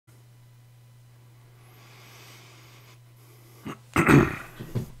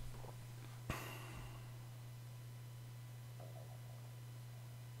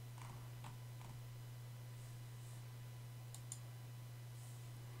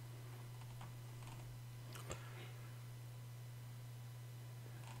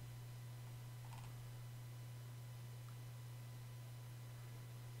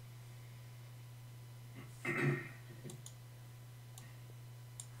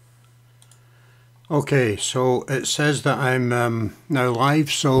Okay, so it says that I'm now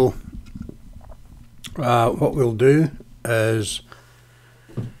live, so what we'll do is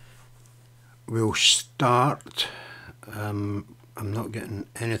we'll start. I'm not getting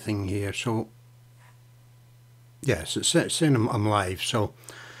anything here, so yes, it's saying I'm live, so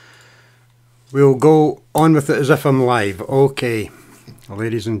we'll go on with it as if I'm live. Okay,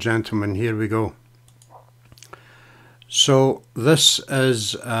 ladies and gentlemen, here we go. So this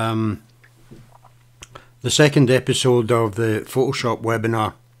is the second episode of the Photoshop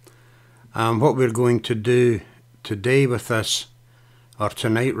webinar. What we're going to do today with this, or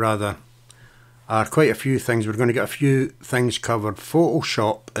tonight rather, are quite a few things. We're going to get a few things covered.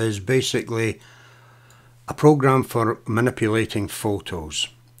 Photoshop is basically a program for manipulating photos.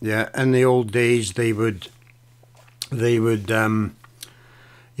 Yeah, in the old days they would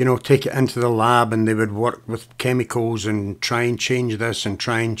you know, take it into the lab and they would work with chemicals and try and change this and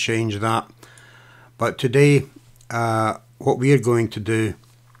try and change that. But today, what we are going to do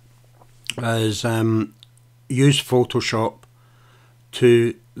is use Photoshop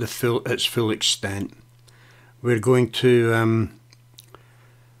to its full extent. We're going to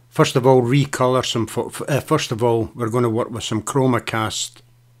first of all recolor some. First of all, we're going to work with some chroma cast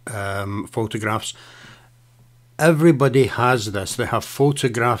photographs. Everybody has this. They have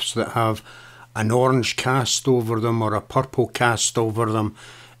photographs that have an orange cast over them or a purple cast over them,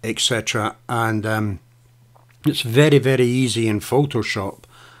 etc. And it's very, very easy in Photoshop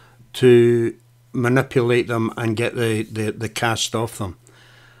to manipulate them and get the cast off them.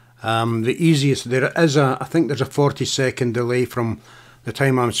 The easiest, I think there's a 40-second delay from the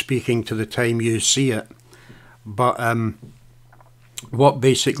time I'm speaking to the time you see it. But what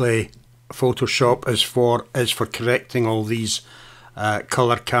basically Photoshop is for correcting all these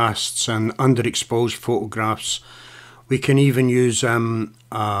colour casts and underexposed photographs. We can even use a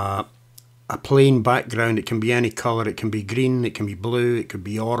plain background. It can be any colour. It can be green, it can be blue, it could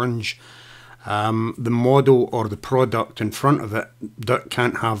be orange. The model or the product in front of it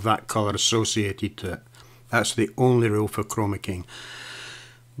can't have that colour associated to it. That's the only rule for chroma keying.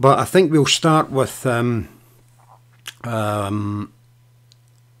 But I think we'll start with the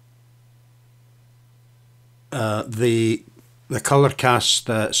colour cast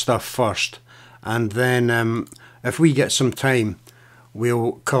stuff first, and then if we get some time,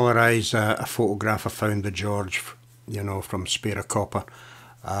 we'll colourize a photograph of Found the George, you know, from Spare a Copper,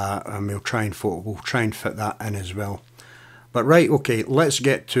 and we'll try and fit that in as well. But right, okay, let's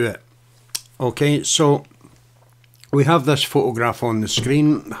get to it. Okay, so we have this photograph on the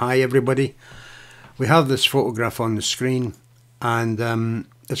screen. Hi everybody. We have this photograph on the screen, and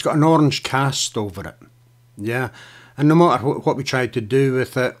it's got an orange cast over it. Yeah, and no matter what we tried to do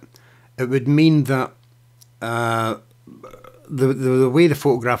with it, it would mean that the way the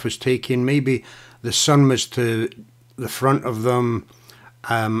photograph was taken, maybe the sun was to the front of them,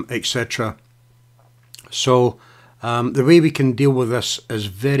 etc. So the way we can deal with this is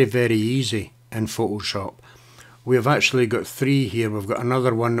very, very easy in Photoshop. We have actually got three here. We've got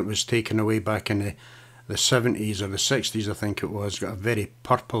another one that was taken away back in the 70s or the 60s, I think it was. Got a very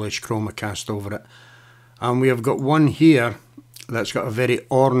purplish chroma cast over it. And we have got one here that's got a very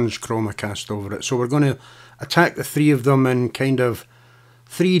orange chroma cast over it. So we're going to attack the three of them in kind of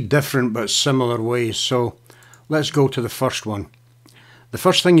three different but similar ways. So let's go to the first one. The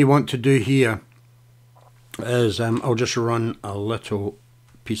first thing you want to do here is, I'll just run a little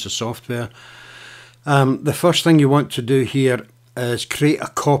piece of software. The first thing you want to do here is create a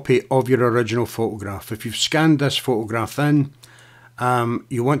copy of your original photograph. If you've scanned this photograph in,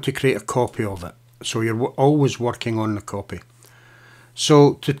 you want to create a copy of it. So you're always working on the copy.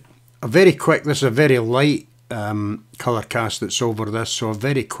 So this is a very light colour cast that's over this, so a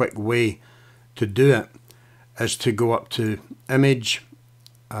very quick way to do it is to go up to Image,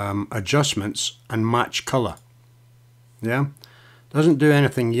 Adjustments and Match Colour. Yeah, doesn't do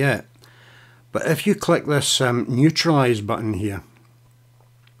anything yet. But if you click this Neutralize button here,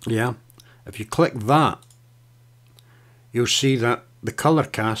 yeah, if you click that, you'll see that the colour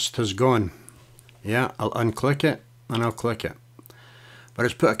cast has gone. Yeah, I'll unclick it and I'll click it. But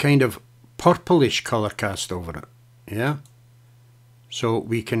it's put a kind of purplish colour cast over it. Yeah. So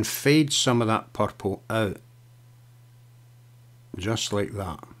we can fade some of that purple out. Just like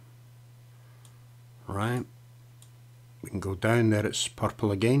that. Right. We can go down there, it's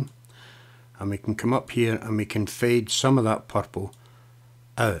purple again. And we can come up here and we can fade some of that purple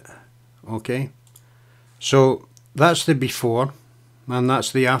out. Okay. So that's the before and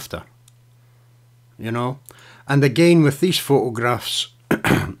that's the after. You know, and again with these photographs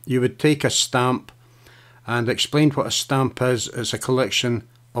you would take a stamp and explained what a stamp is. It's a collection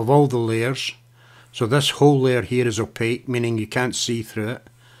of all the layers. So this whole layer here is opaque, meaning you can't see through it.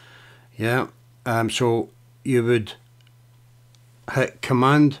 Yeah, so you would hit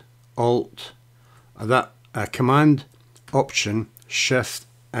Command Alt, Command Option Shift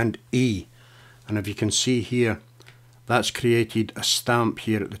and E, and if you can see here, that's created a stamp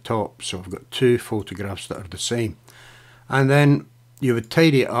here at the top. So I've got two photographs that are the same, and then you would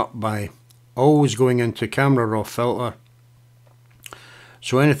tidy it up by always going into Camera Raw Filter.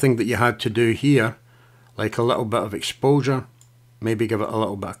 So anything that you had to do here, like a little bit of exposure, maybe give it a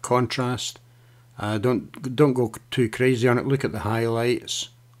little bit of contrast. Don't go too crazy on it. Look at the highlights.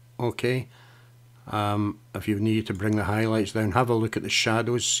 Okay. If you need to bring the highlights down, have a look at the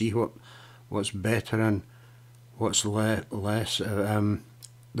shadows, see what's better and what's less.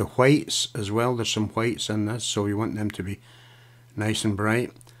 The whites as well, there's some whites in this, so you want them to be nice and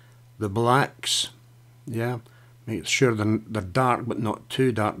bright. The blacks, yeah, make sure they're dark but not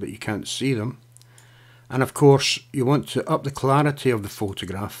too dark that you can't see them. And of course you want to up the clarity of the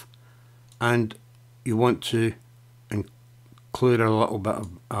photograph, and you want to include a little bit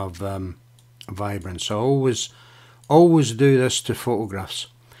of vibrance. So always do this to photographs.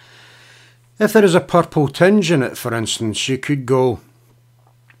 If there is a purple tinge in it, for instance, you could go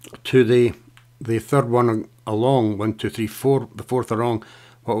to the third one along, 1, 2, 3, 4, the fourth along,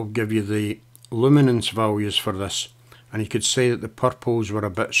 what will give you the luminance values for this. And you could say that the purples were a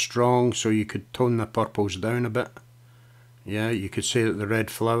bit strong, so you could tone the purples down a bit. Yeah, you could say that the red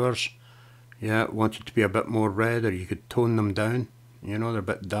flowers, yeah, wanted to be a bit more red, or you could tone them down. You know, they're a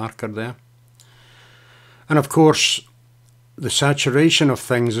bit darker there. And of course, the saturation of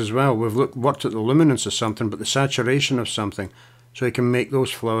things as well. We've worked at the luminance of something, but the saturation of something. So you can make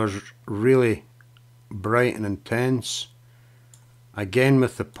those flowers really bright and intense. Again,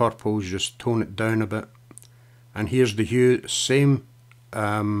 with the purples, just tone it down a bit. And here's the hue, same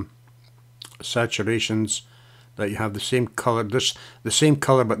saturations, that you have the same colour, the same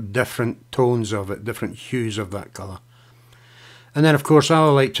colour but different tones of it, different hues of that colour. And then of course I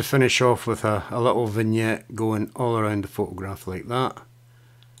like to finish off with a little vignette going all around the photograph like that.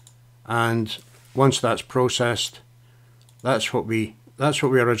 And once that's processed, that's what we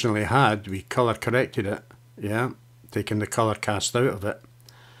originally had. We colour corrected it, yeah, taking the colour cast out of it,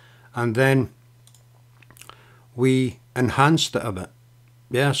 and then we enhanced it a bit.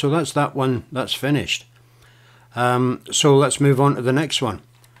 Yeah, so that's that one, that's finished. So let's move on to the next one.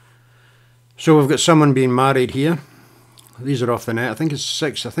 So we've got someone being married here. These are off the net. I think it's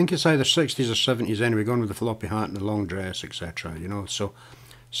either 60s or 70s anyway, going with the floppy hat and the long dress, etc. You know, so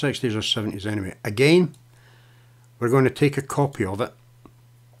 60s or 70s anyway. Again, we're going to take a copy of it.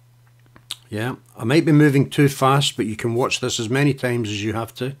 Yeah, I might be moving too fast, but you can watch this as many times as you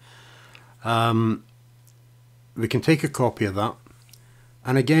have to. We can take a copy of that,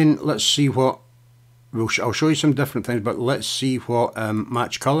 and again, let's see what I'll show you some different things, but let's see what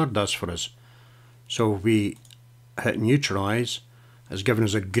match colour does for us. So we hit neutralize, it's given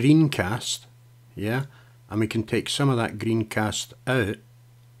us a green cast, yeah, and we can take some of that green cast out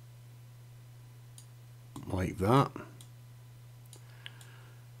like that,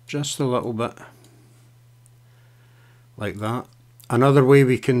 just a little bit like that. Another way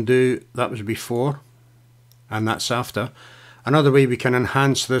we can do, that was before and that's after. Another way we can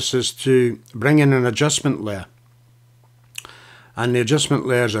enhance this is to bring in an adjustment layer, and the adjustment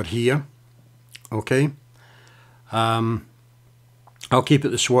layers are here. Okay, I'll keep it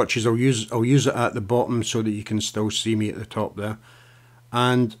the swatches. I'll use it at the bottom so that you can still see me at the top there.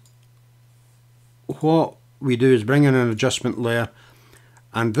 And what we do is bring in an adjustment layer,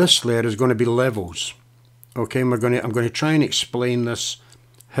 and this layer is going to be levels. Okay, and I'm going to try and explain this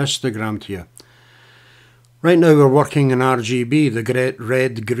histogram to you. Right now we're working in RGB, the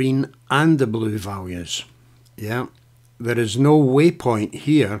red, green and the blue values. Yeah, there is no waypoint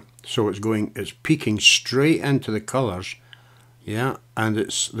here, so it's peeking straight into the colours. Yeah, and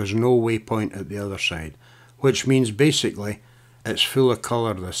there's no waypoint at the other side, which means basically it's full of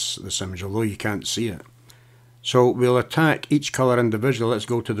colour, this image, although you can't see it. So we'll attack each colour individually. Let's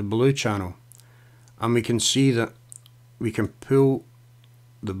go to the blue channel, and we can see that we can pull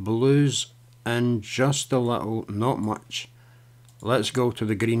the blues in just a little, not much. Let's go to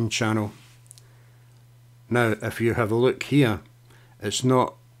the green channel. Now if you have a look here, it's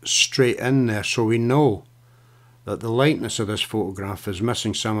not straight in there, so we know that the lightness of this photograph is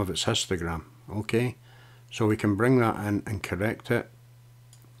missing some of its histogram. Okay, so we can bring that in and correct it.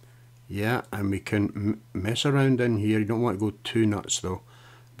 Yeah, and we can mess around in here. You don't want to go too nuts though,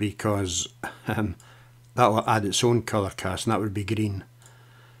 because that will add its own colour cast, and that would be green.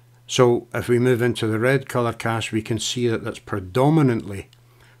 So if we move into the red color cast, we can see that that's predominantly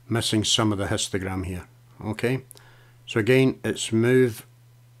missing some of the histogram here. Okay, so again, it's move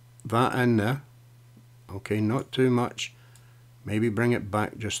that in there. Okay, not too much. Maybe bring it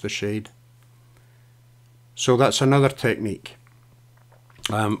back just a shade. So that's another technique.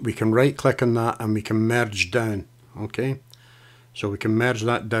 We can right click on that and we can merge down. Okay, so we can merge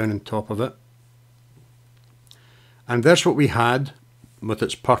that down on top of it. And there's what we had with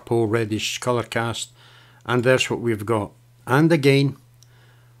its purple reddish color cast, and there's what we've got. And again,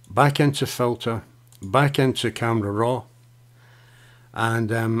 back into filter, back into camera raw,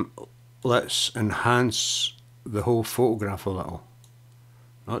 and let's enhance the whole photograph a little.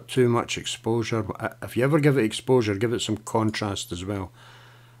 Not too much exposure. If you ever give it exposure, give it some contrast as well.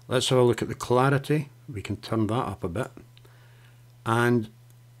 Let's have a look at the clarity. We can turn that up a bit. And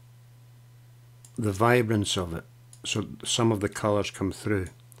the vibrance of it, so some of the colours come through.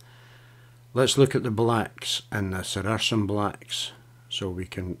 Let's look at the blacks in this. There are some blacks, so we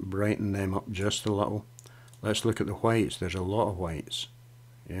can brighten them up just a little. Let's look at the whites. There's a lot of whites.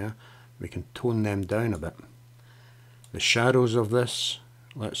 Yeah, we can tone them down a bit. The shadows of this,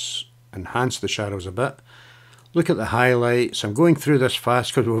 let's enhance the shadows a bit. Look at the highlights. I'm going through this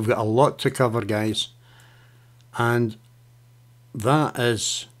fast because we've got a lot to cover, guys. And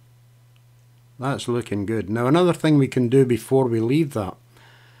that's looking good. Now another thing we can do before we leave that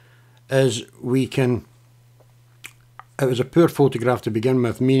is we can, it was a poor photograph to begin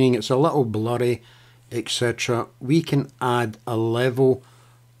with, meaning it's a little blurry, etc. We can add a level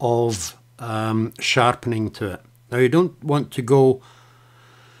of sharpening to it. Now you don't want to go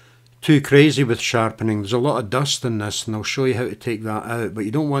too crazy with sharpening. There's a lot of dust in this and I'll show you how to take that out, but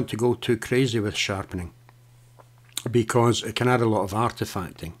you don't want to go too crazy with sharpening because it can add a lot of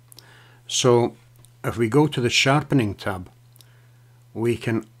artifacting. So if we go to the sharpening tab, we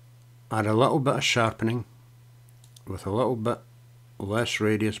can add a little bit of sharpening with a little bit less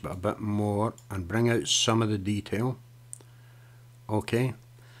radius but a bit more and bring out some of the detail. Okay,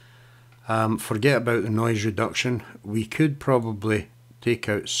 forget about the noise reduction. We could probably take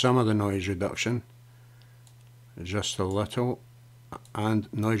out some of the noise reduction, just a little,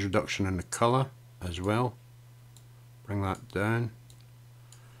 and noise reduction in the colour as well. Bring that down.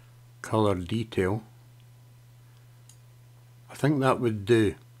 Colour detail, I think that would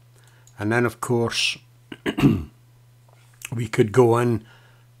do. And then of course we could go in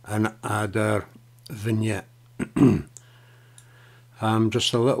and add our vignette.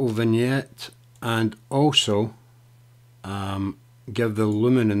 Just a little vignette, and also give the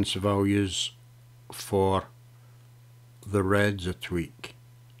luminance values for the reds a tweak,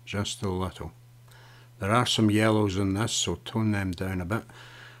 just a little. There are some yellows in this, so tone them down a bit,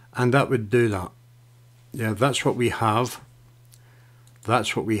 and that would do that. Yeah, that's what we have.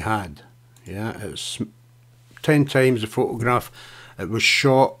 That's what we had. Yeah, it's 10 times the photograph. It was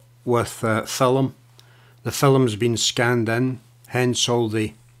shot with film. The film's been scanned in, hence all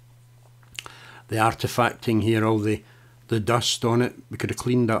the artifacting here, all the dust on it. We could have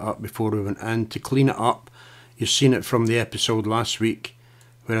cleaned that up before we went in. To clean it up, you've seen it from the episode last week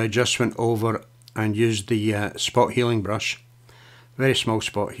where I just went over and used the spot healing brush, very small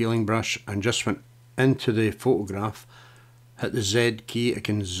spot healing brush, and just went into the photograph, hit the Z key, I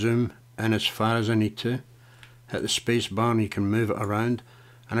can zoom in as far as I need to, hit the space bar and you can move it around,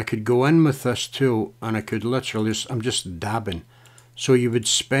 and I could go in with this tool and I could literally I'm just dabbing. So you would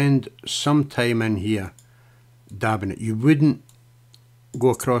spend some time in here dabbing it. You wouldn't go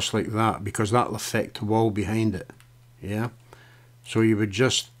across like that because that'll affect the wall behind it. Yeah, so you would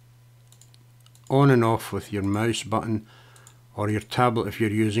just on and off with your mouse button or your tablet if you're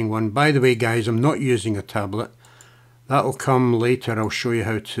using one. By the way, guys, I'm not using a tablet. That'll come later. I'll show you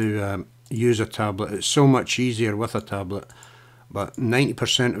how to use a tablet. It's so much easier with a tablet, but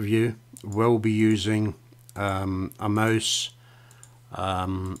 90% of you will be using a mouse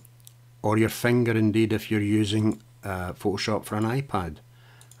or your finger, indeed, if you're using Photoshop for an iPad.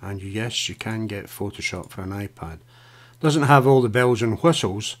 And yes, you can get Photoshop for an iPad. Doesn't have all the bells and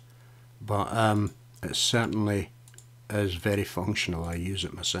whistles, but it certainly is very functional. I use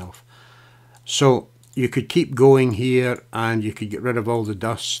it myself. So you could keep going here and you could get rid of all the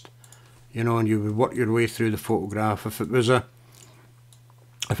dust, you know, and you would work your way through the photograph. If it was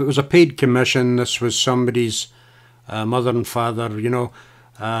a paid commission, this was somebody's mother and father, you know,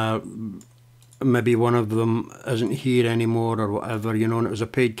 maybe one of them isn't here anymore or whatever, you know, and it was a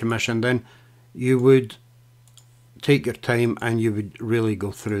paid commission, then you would take your time and you would really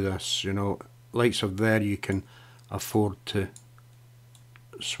go through this, you know. Likes of there, you can afford to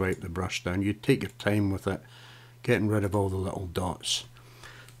swipe the brush down. You take your time with it, getting rid of all the little dots.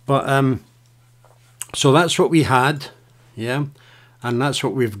 But so that's what we had, yeah, and that's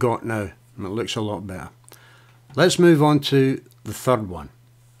what we've got now, and it looks a lot better. Let's move on to the third one.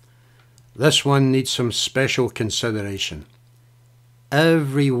 This one needs some special consideration.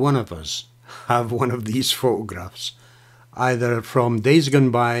 Every one of us have one of these photographs, either from days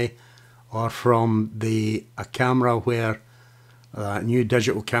gone by or from a camera where, a new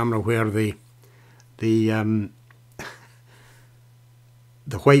digital camera where the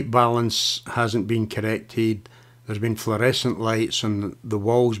white balance hasn't been corrected. There's been fluorescent lights on the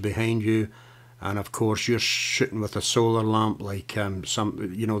walls behind you, and of course you're shooting with a solar lamp, like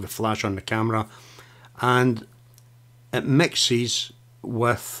the flash on the camera, and it mixes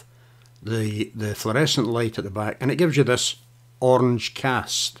with the fluorescent light at the back, and it gives you this orange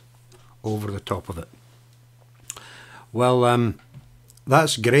cast over the top of it. Well,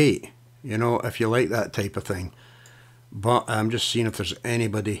 that's great, you know, if you like that type of thing. But I'm just seeing if there's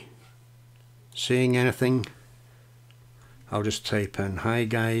anybody saying anything. I'll just type in, "Hi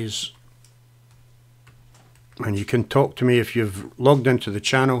guys," and you can talk to me if you've logged into the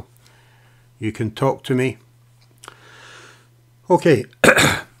channel. You can talk to me. Okay,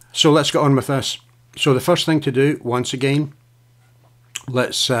 so let's get on with this. So the first thing to do, once again,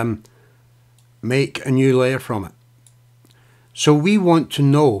 let's make a new layer from it. So we want to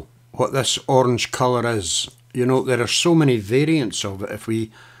know what this orange colour is. You know, there are so many variants of it. If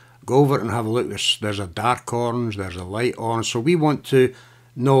we go over it and have a look, there's a dark orange, there's a light orange. So we want to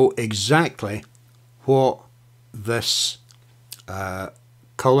know exactly what this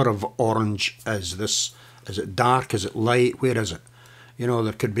colour of orange is. Is it dark? Is it light? Where is it? You know,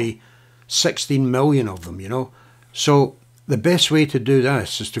 there could be 16 million of them, you know. So the best way to do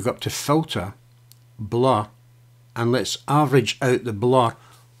this is to go up to Filter, Blur, and let's average out the blur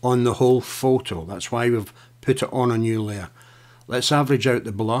on the whole photo. That's why we've put it on a new layer. Let's average out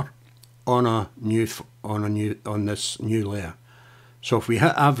the blur on this new layer. So if we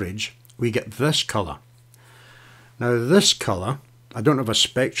hit average, we get this colour. Now this colour, I don't have a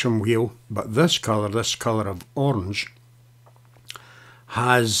spectrum wheel, but this colour of orange,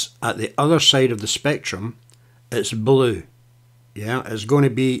 has at the other side of the spectrum, it's blue. Yeah, it's going to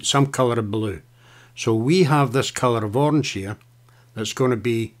be some colour of blue. So we have this colour of orange here that's going to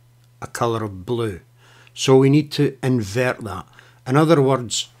be a colour of blue. So we need to invert that. In other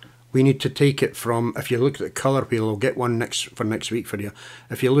words, we need to take it from, if you look at the colour wheel, I'll get one for next week for you.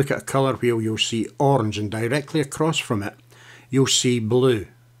 If you look at a colour wheel, you'll see orange, and directly across from it, you'll see blue.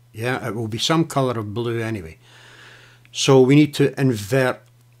 Yeah, it will be some colour of blue anyway. So we need to invert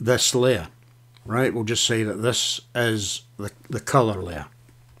this layer, right? We'll just say that this is the colour layer.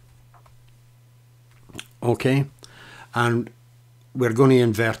 Okay, and we're going to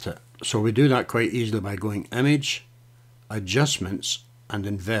invert it. So we do that quite easily by going Image, Adjustments, and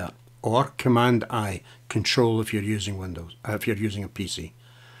Invert, or Command I, Control if you're using Windows, if you're using a PC.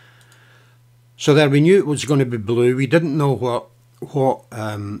 So there, we knew it was going to be blue. We didn't know what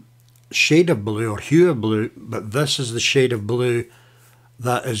shade of blue or hue of blue, but this is the shade of blue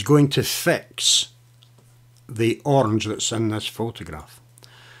that is going to fix the orange that's in this photograph.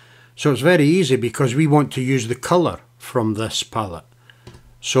 So it's very easy because we want to use the colour from this palette.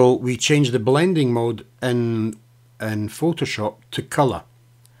 So we change the blending mode in Photoshop to colour.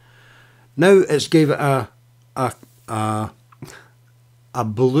 Now it's gave it a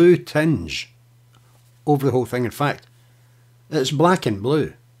blue tinge over the whole thing. In fact, it's black and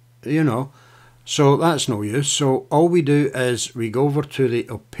blue, you know, so that's no use. So all we do is we go over to the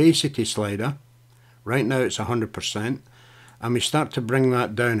opacity slider. Right now it's 100%, and we start to bring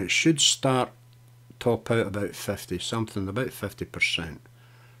that down. It should top out about 50, something about 50%.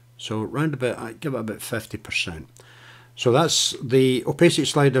 So round about, I give it about 50%. So that's the opacity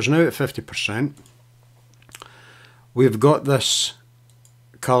slider's now at 50%. We've got this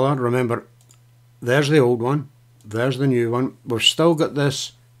colour. Remember, there's the old one, there's the new one. We've still got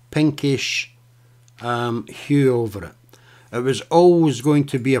this pinkish hue over it. It was always going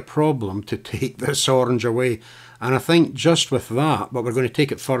to be a problem to take this orange away, and I think just with that, but we're going to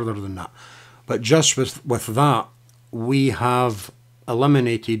take it further than that, but just with that we have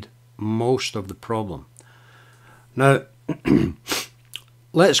eliminated most of the problem. Now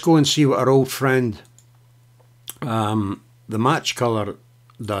let's go and see what our old friend the match colour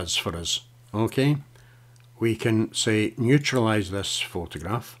does for us. Okay, we can say neutralize this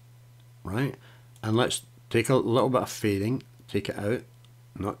photograph, right, and let's take a little bit of fading, take it out,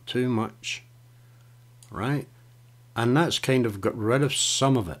 not too much, right, and that's kind of got rid of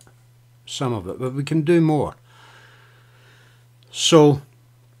some of it, but we can do more. So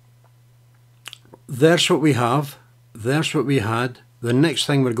there's what we have, there's what we had, the next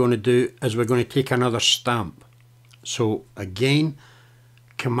thing we're going to do is we're going to take another stamp. So again,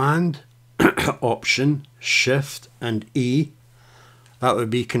 Command, Option, Shift and E. That would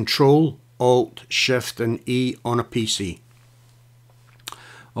be Control, Alt, Shift and E on a PC.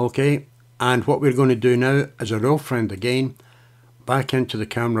 Okay, and what we're going to do now is a raw friend again, back into the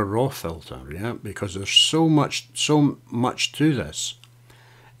camera raw filter, yeah, because there's so much to this,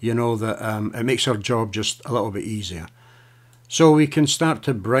 you know, that it makes our job just a little bit easier. So we can start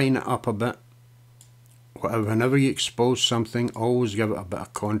to brighten it up a bit. Whenever you expose something, always give it a bit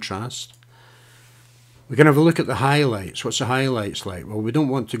of contrast. We can have a look at the highlights. What's the highlights like? Well, we don't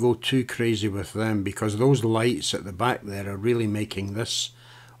want to go too crazy with them, because those lights at the back there are really making this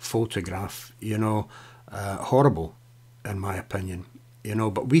photograph, you know, horrible, in my opinion. You know,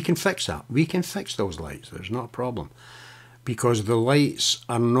 but we can fix that. We can fix those lights. There's not a problem, because the lights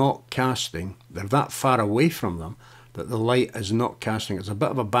are not casting. They're that far away from them that the light is not casting. It's a bit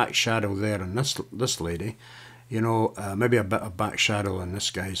of a back shadow there in this lady, you know, maybe a bit of back shadow in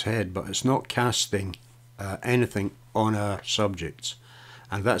this guy's head, but it's not casting anything on our subjects,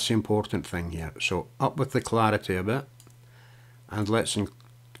 and that's the important thing here. So up with the clarity a bit, and let's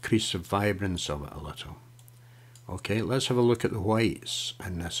increase the vibrance of it a little. Okay, let's have a look at the whites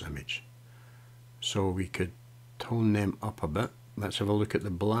in this image. So we could tone them up a bit. Let's have a look at the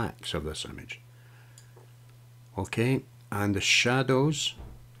blacks of this image. Okay, and the shadows,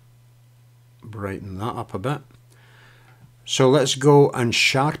 brighten that up a bit. So let's go and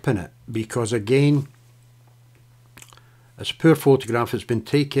sharpen it, because again, it's a poor photograph. It's been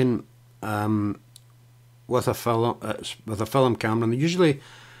taken with a film camera, and usually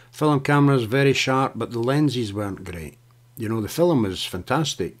film camera is very sharp, but the lenses weren't great. You know, the film was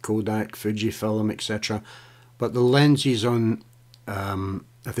fantastic, Kodak, Fujifilm, etc. But the lenses on,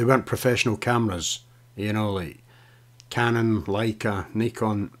 if they weren't professional cameras, you know, like Canon, Leica,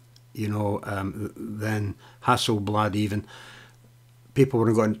 Nikon, you know, then Hasselblad even, people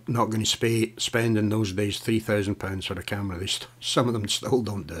were not going to spend in those days £3,000 for a camera. Some of them still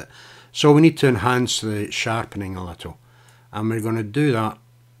don't do it. So we need to enhance the sharpening a little, and we're going to do that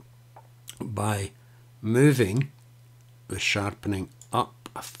by moving the sharpening up,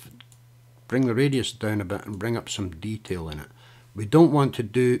 bring the radius down a bit and bring up some detail in it. We don't want to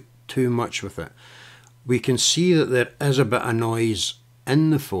do too much with it. We can see that there is a bit of noise in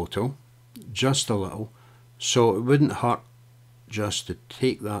the photo, just a little, so it wouldn't hurt just to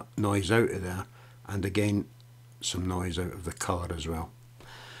take that noise out of there, and again some noise out of the colour as well.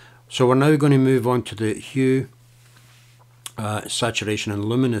 So we're now going to move on to the hue, saturation and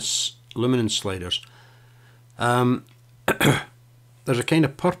luminance sliders. There's a kind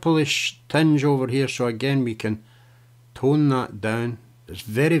of purplish tinge over here, so again we can tone that down. It's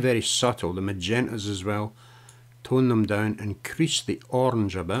very, very subtle, the magentas as well. Tone them down, increase the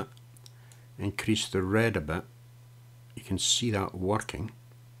orange a bit, increase the red a bit. You can see that working,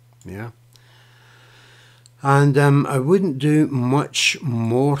 yeah. And I wouldn't do much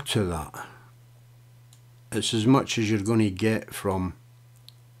more to that. It's as much as you're going to get from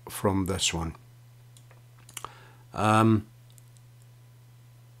this one.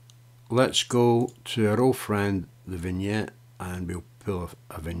 Let's go to our old friend, the vignette, and we'll pull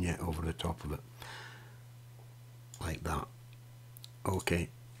a vignette over the top of it, like that. Okay,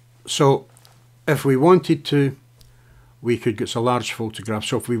 so if we wanted to, we could get a large photograph.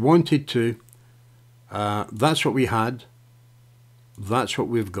 So if we wanted to, that's what we had, that's what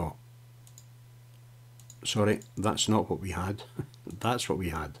we've got. Sorry, that's not what we had. That's what we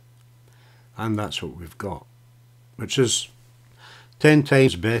had, and that's what we've got, which is 10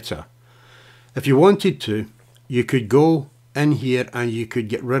 times better. If you wanted to, you could go in here and you could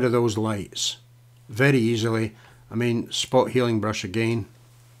get rid of those lights very easily. I mean, spot healing brush again,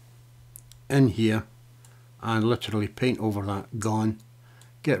 in here, and literally paint over that, gone.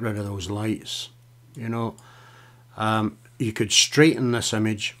 Get rid of those lights, you know. You could straighten this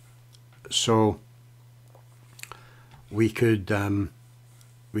image, so we could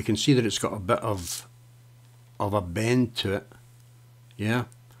we can see that it's got a bit of a bend to it, yeah.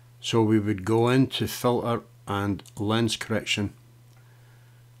 So we would go into filter and lens correction,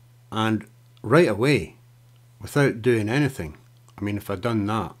 and right away, without doing anything, I mean, if I'd done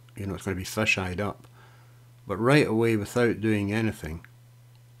that, you know, it's going to be fish-eyed up, but right away without doing anything,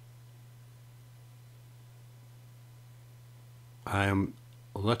 I am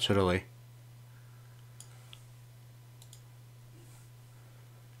literally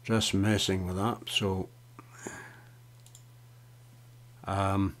just messing with that. So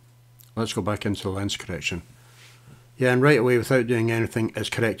let's go back into the lens correction. Yeah, and right away without doing anything, it's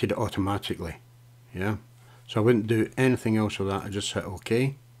corrected automatically. Yeah, So I wouldn't do anything else with that. I just hit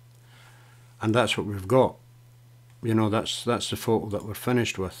OK. And that's what we've got. You know, that's the photo that we're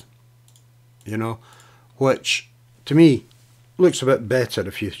finished with. You know, which to me looks a bit better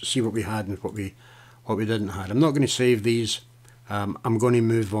if you see what we had and what we didn't have. I'm not going to save these. I'm going to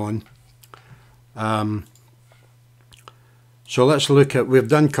move on. So let's look at, we've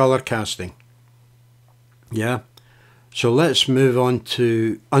done color casting. Yeah. So let's move on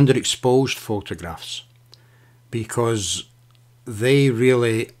to underexposed photographs, because they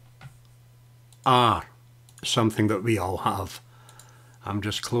really are something that we all have. I'm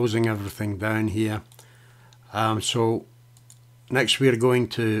just closing everything down here. So next we're going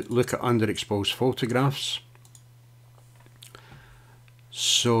to look at underexposed photographs.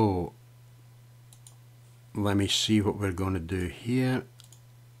 So let me see what we're going to do here.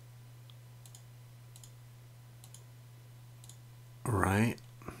 Right.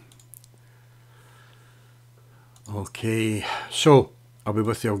 Okay, so I'll be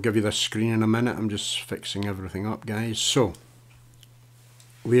with you. I'll give you this screen in a minute. I'm just fixing everything up, guys. So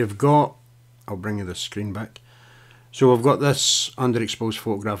we have got, I'll bring you the screen back. So we've got this underexposed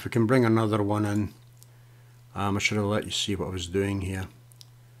photograph. We can bring another one in. I should have let you see what I was doing here.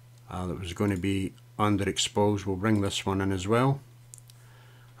 That was going to be underexposed. We'll bring this one in as well,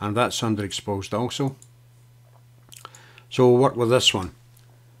 and that's underexposed also. So we'll work with this one.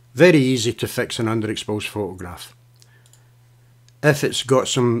 Very easy to fix an underexposed photograph. If it's got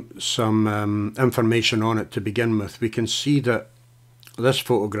some information on it to begin with, we can see that this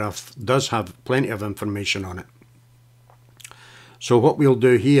photograph does have plenty of information on it. So what we'll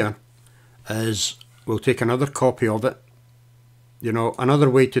do here is we'll take another copy of it. You know, another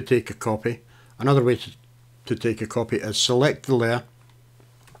way to take a copy, is select the layer,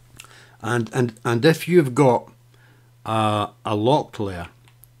 and if you've got a locked layer,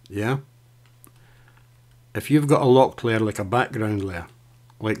 yeah, if you've got a locked layer like a background layer,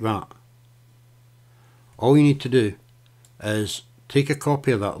 like that, all you need to do is take a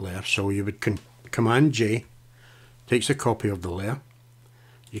copy of that layer. So you would Command J, takes a copy of the layer.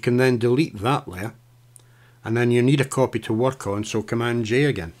 You can then delete that layer, and then you need a copy to work on, so Command J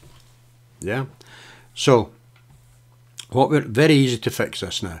again. Yeah. So what we're very easy to fix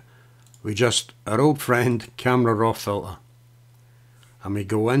this now. We just, our old friend camera raw filter, and we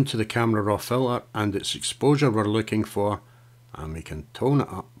go into the camera raw filter and its exposure we're looking for, and we can tone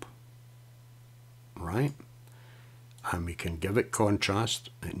it up, right? And we can give it contrast.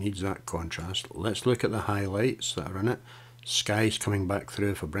 It needs that contrast. Let's look at the highlights that are in it. Sky's coming back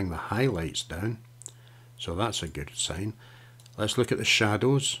through if I bring the highlights down, so that's a good sign. Let's look at the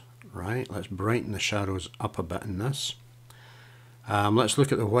shadows, right? Let's brighten the shadows up a bit in this. Let's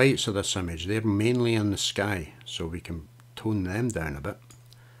look at the whites of this image. They're mainly in the sky, so we can tone them down a bit.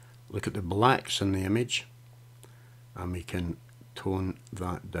 Look at the blacks in the image, and we can tone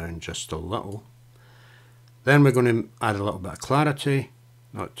that down just a little. Then we're going to add a little bit of clarity,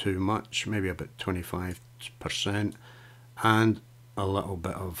 not too much, maybe about 25%, and a little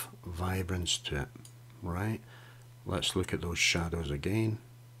bit of vibrance to it, right? Let's look at those shadows again.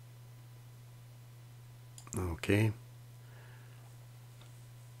 Okay.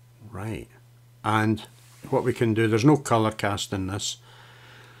 Right. And what we can do, there's no color cast in this,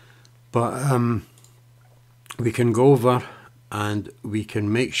 but we can go over and we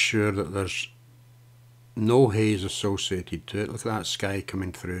can make sure that there's no haze associated to it. Look at that sky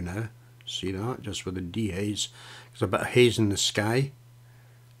coming through now. See that? Just with the dehaze. There's a bit of haze in the sky,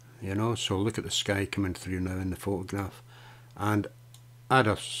 you know, so look at the sky coming through now in the photograph. And add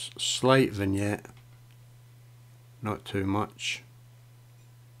a slight vignette, not too much.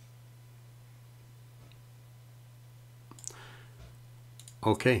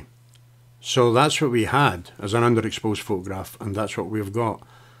 Okay, so that's what we had as an underexposed photograph, and that's what we've got.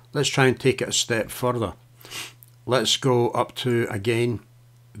 Let's try and take it a step further. Let's go up to, again,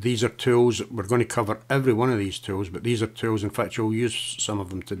 these are tools. We're going to cover every one of these tools, but these are tools. In fact, you'll use some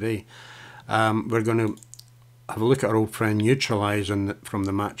of them today. We're going to have a look at our old friend Neutralize from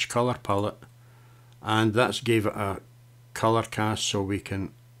the Match Color palette, and that's gave it a color cast, so we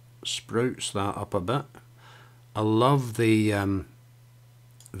can spruce that up a bit. I love the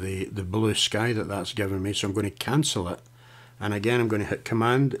blue sky that's given me, so I'm going to cancel it. And again, I'm going to hit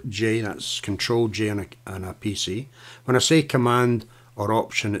Command J, that's Control J on a PC. When I say Command or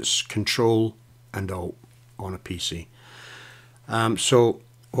Option, it's Control and Alt on a PC. So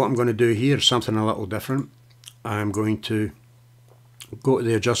what I'm going to do here is something a little different. I'm going to go to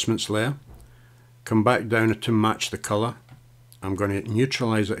the Adjustments layer, come back down to match the colour. I'm going to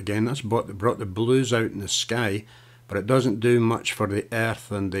neutralize it again. That's brought the blues out in the sky, but it doesn't do much for the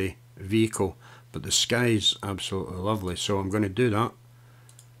earth and the vehicle. but the sky's absolutely lovely, so I'm going to do that,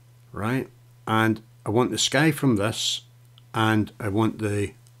 right? And I want the sky from this, and I want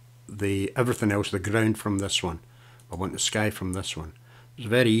the everything else, the ground, from this one. I want the sky from this one. It's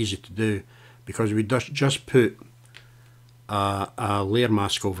very easy to do because we just put a layer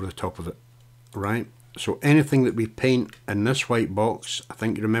mask over the top of it, right? So anything that we paint in this white box, I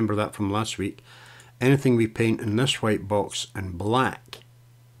think you remember that from last week, anything we paint in this white box in black,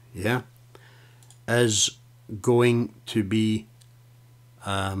 yeah, is going to be,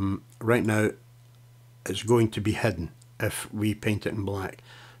 right now, it's going to be hidden if we paint it in black.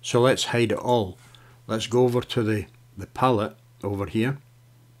 So let's hide it all. Let's go over to the palette over here,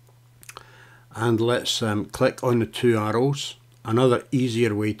 and let's click on the two arrows. Another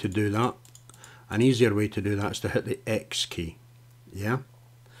easier way to do that, is to hit the X key, yeah?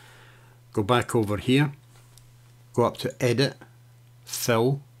 Go back over here, go up to Edit,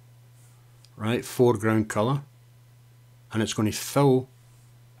 Fill, right, foreground colour, and it's going to fill,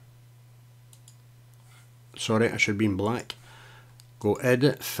 sorry, I should be in black. Go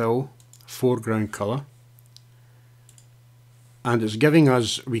Edit, Fill, foreground colour, and it's giving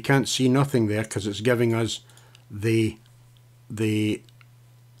us, we can't see nothing there because it's giving us the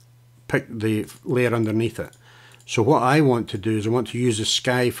layer underneath it. So what I want to do is I want to use the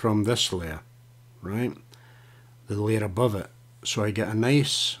sky from this layer, right, the layer above it. So I get a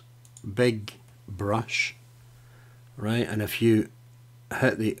nice big brush, right, and if you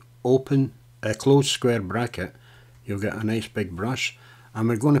hit the close square bracket, you'll get a nice big brush, and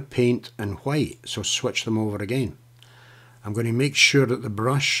we're going to paint in white, so switch them over again. I'm going to make sure that the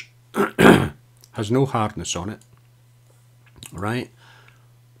brush has no hardness on it, right?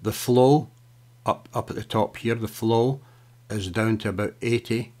 The flow up at the top here, the flow is down to about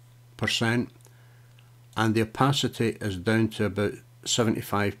 80%, and the opacity is down to about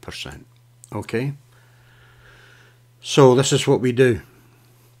 75%. Okay, so this is what we do.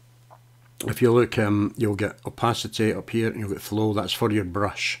 If you look, you'll get opacity up here and you'll get flow. That's for your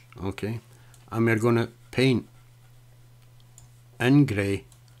brush. Okay, and we're going to paint in grey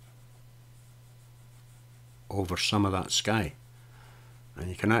over some of that sky, and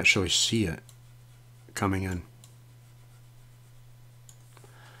you can actually see it coming in.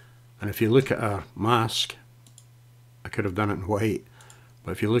 And if you look at our mask, I could have done it in white,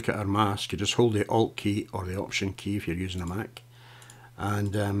 but if you look at our mask, you just hold the Alt key or the Option key if you're using a Mac,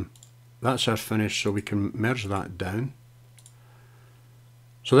 and that's our finish. So we can merge that down.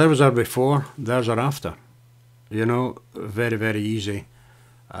 So there was our before, there's our after. You know, very, very easy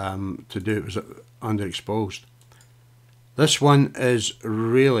to do. It was underexposed. This one is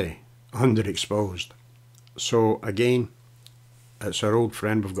really underexposed. So again, it's our old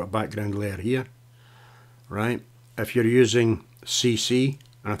friend. We've got a background layer here, right? If you're using CC,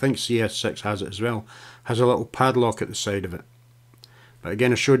 and I think CS6 has it as well, has a little padlock at the side of it. But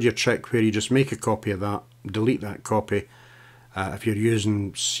again, I showed you a trick where you just make a copy of that, delete that copy if you're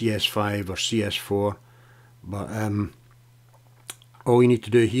using CS5 or CS4. But all you need to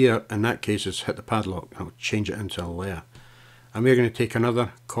do here in that case is hit the padlock and it'll change it into a layer. And we're going to take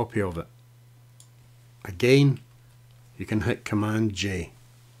another copy of it. Again, you can hit Command J.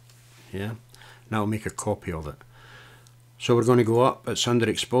 Yeah, and that'll make a copy of it. So we're going to go up, it's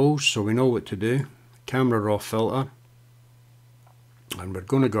underexposed, so we know what to do. Camera raw filter. And we're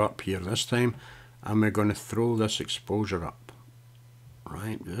going to go up here this time, and we're going to throw this exposure up.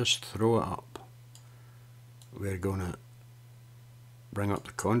 Right, just throw it up. We're going to bring up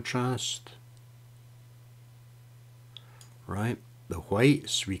the contrast, right? The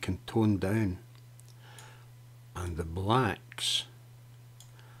whites we can tone down, and the blacks,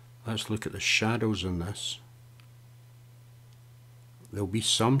 let's look at the shadows in this. There'll be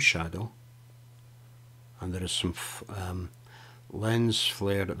some shadow, and there is some lens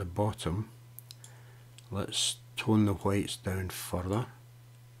flare at the bottom. Let's tone the whites down further.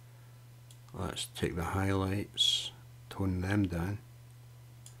 Let's take the highlights, tone them down.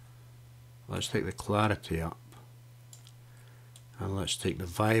 Let's take the clarity up, and let's take the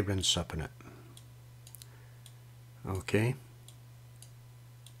vibrance up in it. Okay,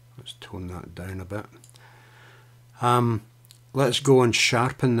 let's tone that down a bit. Let's go and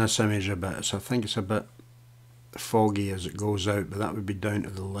sharpen this image a bit. So I think it's a bit foggy as it goes out, but that would be down to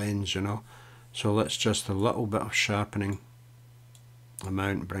the lens, you know. So let's just a little bit of sharpening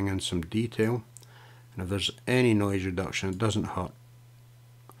amount, bring in some detail, and if there's any noise reduction, it doesn't hurt.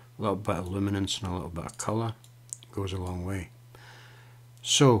 A little bit of luminance and a little bit of colour goes a long way.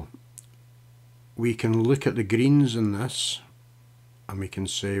 So we can look at the greens in this, and we can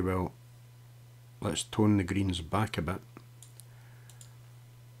say, well, let's tone the greens back a bit.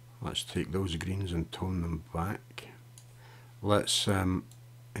 Let's take those greens and tone them back. Let's and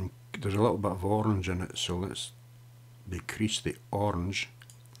there's a little bit of orange in it, so let's decrease the orange,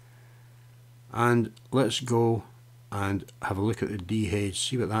 and let's go and have a look at the dehaze,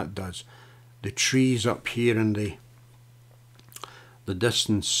 see what that does. The trees up here in the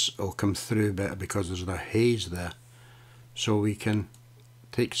distance will come through better because there's the haze there, so we can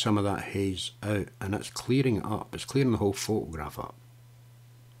take some of that haze out, and it's clearing it up, it's clearing the whole photograph up.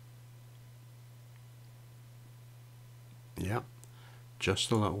 Yeah, just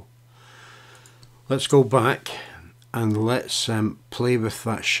a little. Let's go back and let's play with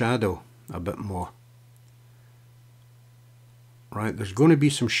that shadow a bit more. Right, there's going to be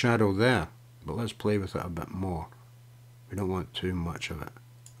some shadow there, but let's play with it a bit more. We don't want too much of it.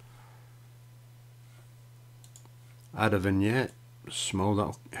 Add a vignette, small,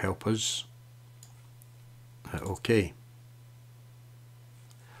 that'll help us. Hit OK.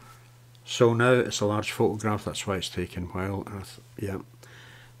 So now it's a large photograph, that's why it's taking a while. Yeah.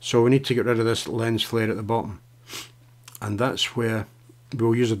 So we need to get rid of this lens flare at the bottom. And that's where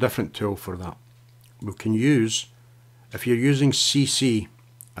we'll use a different tool for that. We can use, if you're using CC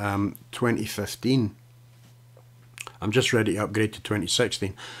 2015, I'm just ready to upgrade to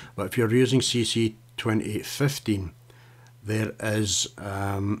 2016, but if you're using CC 2015, there is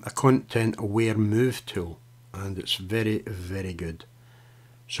a content aware move tool, and it's very, very good.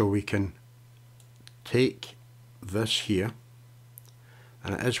 So we can take this here,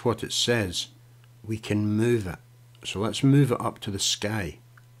 and it is what it says, we can move it. So let's move it up to the sky,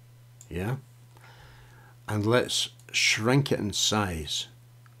 yeah, and let's shrink it in size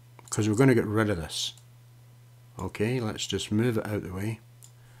because we're going to get rid of this. Okay, let's just move it out of the way,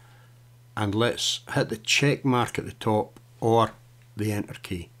 and let's hit the check mark at the top or the enter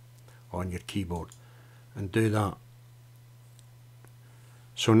key on your keyboard and do that.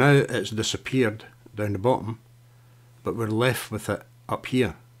 So now it's disappeared down the bottom, but we're left with it up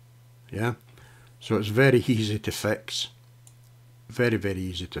here, yeah. So it's very easy to fix, very, very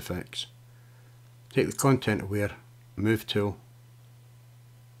easy to fix. Take the content aware move tool,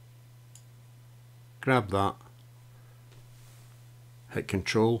 grab that, hit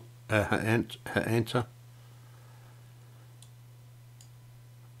control, hit enter,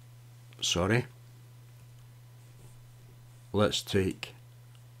 sorry. Let's take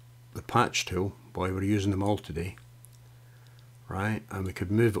the patch tool, boy, we're using them all today, right, and we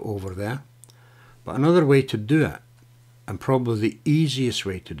could move it over there. But another way to do it, and probably the easiest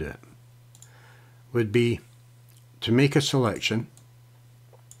way to do it, would be to make a selection,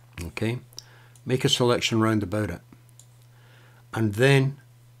 okay, make a selection round about it, and then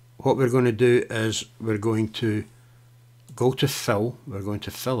what we're going to do is we're going to go to fill, we're going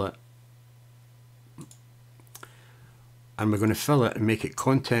to fill it, and we're going to fill it and make it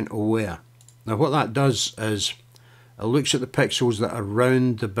content aware. Now what that does is it looks at the pixels that are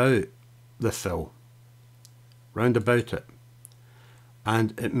round about the fill, round about it,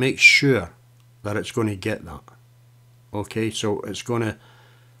 and it makes sure that it's going to get that. Okay, so it's going to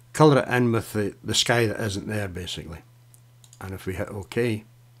colour it in with the sky that isn't there basically, and if we hit OK,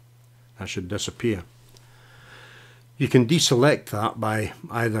 that should disappear. You can deselect that by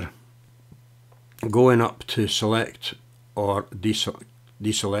either going up to select or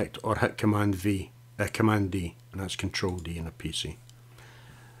deselect, or hit Command D, and that's Control D in a PC.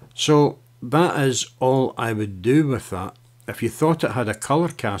 So that is all I would do with that. If you thought it had a colour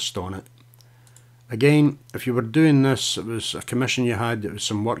cast on it, again, if you were doing this, it was a commission you had, it was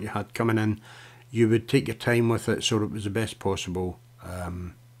some work you had coming in, you would take your time with it so it was the best possible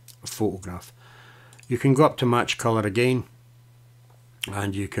photograph. You can go up to match colour again,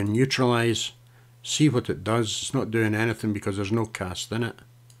 and you can neutralise, see what it does. It's not doing anything because there's no cast in it,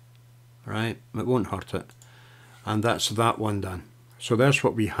 right? It won't hurt it, and that's that one done. So there's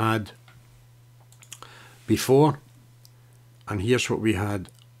what we had before, and here's what we had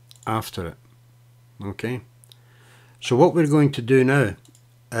after it. Okay, so what we're going to do now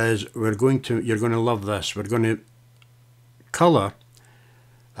is you're going to love this, we're going to colour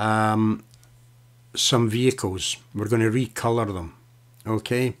some vehicles. We're going to recolour them.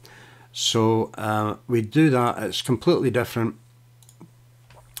 Okay, so we do that. It's completely different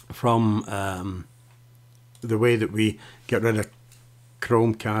from the way that we get rid of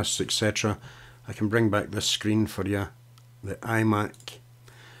Chromecasts, etc. I can bring back this screen for you, the iMac.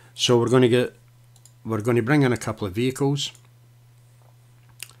 So we're going to bring in a couple of vehicles.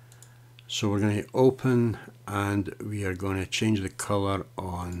 So we're going to open, and we are going to change the color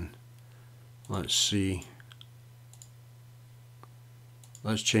on, let's see,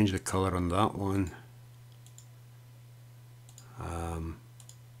 let's change the color on that one.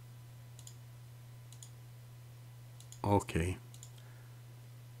 Okay,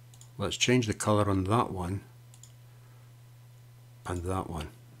 let's change the color on that one and that one.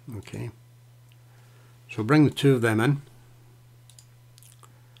 Okay, so bring the two of them in.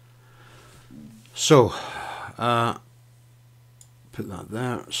 So put that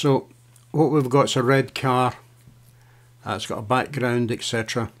there. So what we've got is a red car. It's got a background,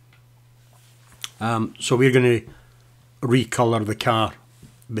 etc. So we're going to recolor the car,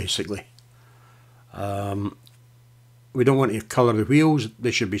 basically. We don't want to colour the wheels,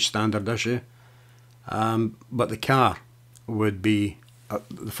 they should be standard issue. But the car would be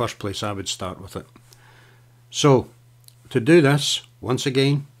the first place I would start with it. So to do this, once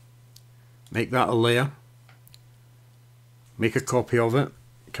again, make that a layer, make a copy of it,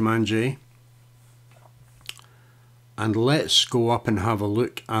 Command J, and let's go up and have a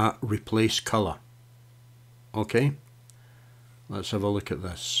look at replace colour. Okay, let's have a look at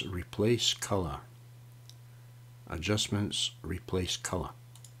this. Replace colour, adjustments, replace colour.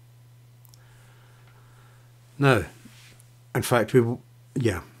 Now, in fact, we'll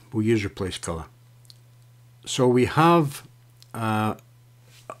use replace colour. So we have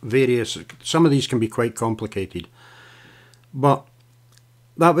various, some of these can be quite complicated, but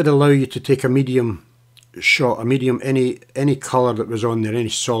that would allow you to take a medium shot, a medium, any colour that was on there, any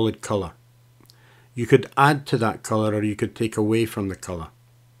solid colour. You could add to that colour or you could take away from the colour.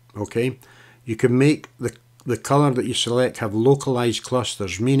 Okay, you can make the colour that you select have localized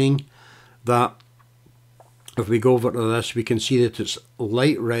clusters, meaning that if we go over to this, we can see that it's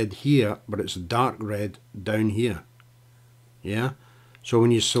light red here, but it's dark red down here. Yeah, so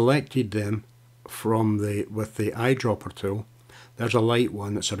when you selected them from with the eyedropper tool, there's a light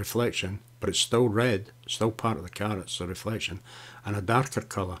one that's a reflection, but it's still red, still part of the car, it's a reflection, and a darker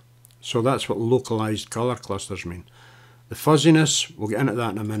colour. So that's what localized colour clusters mean. The fuzziness, we'll get into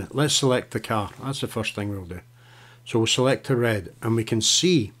that in a minute. Let's select the car, that's the first thing we'll do. So we'll select the red, and we can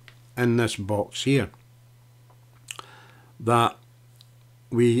see in this box here that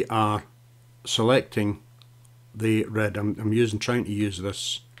we are selecting the red. I'm trying to use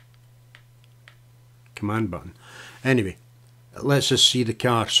this command button. Anyway, it lets us see the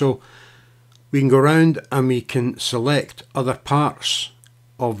car. So we can go around and we can select other parts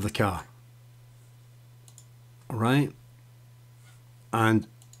of the car. Right? And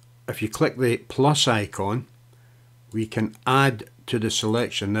if you click the plus icon, we can add to the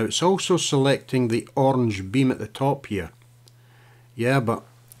selection. Now it's also selecting the orange beam at the top here. Yeah, but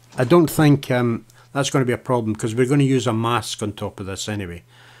I don't think that's going to be a problem because we're going to use a mask on top of this anyway.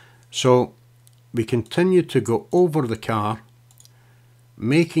 So we continue to go over the car,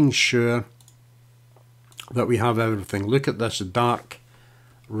 making sure that we have everything. Look at this dark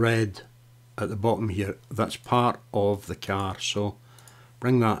red at the bottom here. That's part of the car. So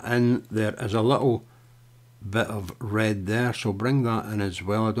bring that in. There is a little bit of red there, so bring that in as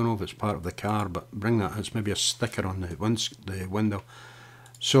well. I don't know if it's part of the car, but bring that in. It's maybe a sticker on the window.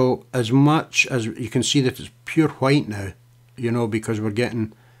 So as much as you can see that it's pure white now, you know, because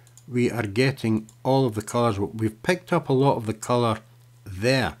we are getting all of the colours. We've picked up a lot of the colour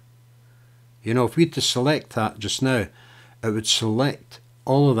there. You know, if we had to select that just now, it would select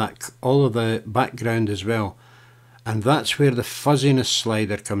all of that, all of the background as well. And that's where the fuzziness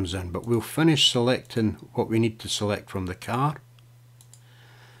slider comes in. But we'll finish selecting what we need to select from the car.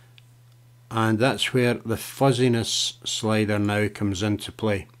 And that's where the fuzziness slider now comes into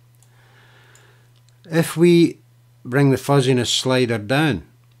play. If we bring the fuzziness slider down,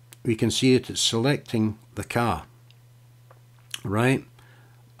 we can see that it's selecting the car. Right?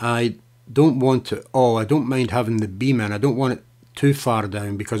 I don't want it, I don't mind having the beam in. I don't want it too far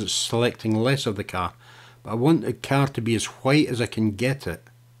down because it's selecting less of the car. But I want the car to be as white as I can get it,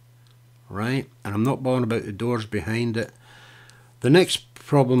 right? And I'm not bothering about the doors behind it. The next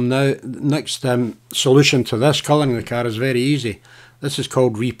problem now, next solution to this colouring the car is very easy. This is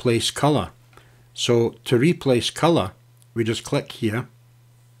called replace colour. So to replace colour, we just click here,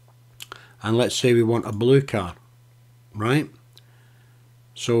 and let's say we want a blue car, right?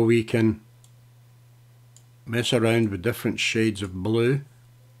 So we can mess around with different shades of blue,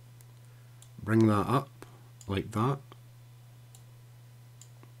 bring that up like that.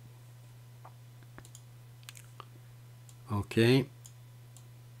 Okay,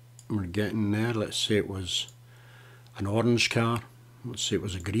 we're getting there. Let's say it was an orange car, let's say it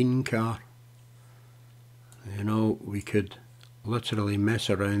was a green car. You know, we could literally mess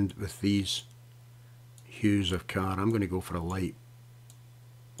around with these hues of car. I'm going to go for a light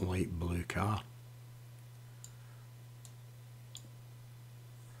blue car.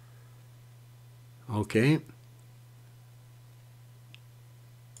 Okay.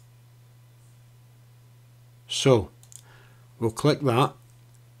 So We'll click that.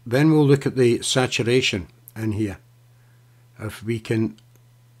 Then we'll look at the saturation in here. If we can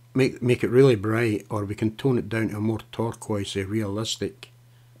make it really bright, or we can tone it down to a more turquoisey, realistic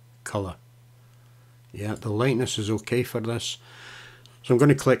colour. Yeah, the lightness is okay for this. So I'm going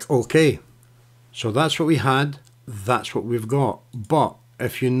to click OK. So that's what we had, that's what we've got. But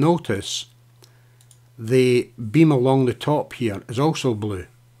if you notice, the beam along the top here is also blue.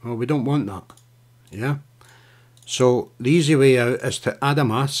 Well, we don't want that. Yeah. So the easy way out is to add a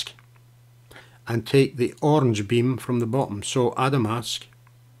mask and take the orange beam from the bottom. So add a mask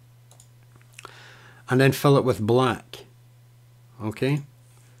and then fill it with black. Okay.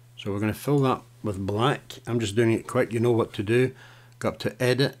 So we're going to fill that with black. I'm just doing it quick. You know what to do. Go up to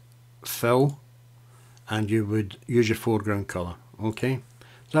Edit, Fill, and you would use your foreground colour. Okay.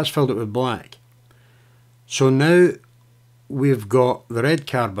 So that's filled it with black. So now we've got the red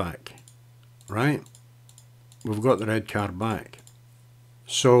car back, right? We've got the red car back.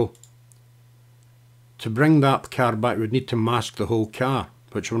 So to bring that car back, we'd need to mask the whole car,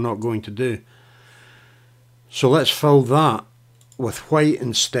 which we're not going to do. So let's fill that with white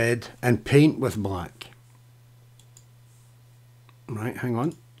instead and paint with black. Right, hang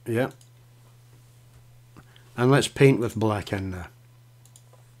on. Yeah. And let's paint with black in there.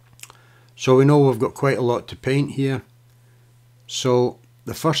 So we know we've got quite a lot to paint here. So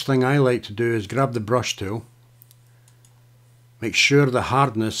the first thing I like to do is grab the brush tool. Make sure the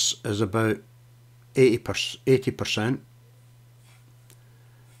hardness is about 80%.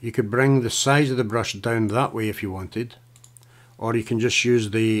 You could bring the size of the brush down that way if you wanted, or you can just use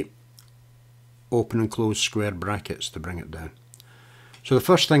the open and close square brackets to bring it down. So the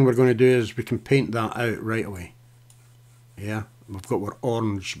first thing we're going to do is we can paint that out right away. Yeah, we've got our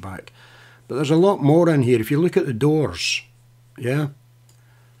orange back. But there's a lot more in here. If you look at the doors, yeah,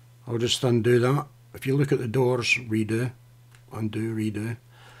 I'll just undo that. If you look at the doors, redo, undo, redo.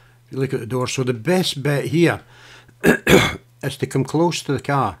 If you look at the door, so the best bet here is to come close to the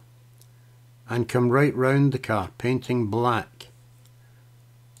car and come right round the car, painting black.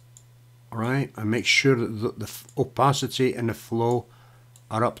 Alright, and make sure that the opacity and the flow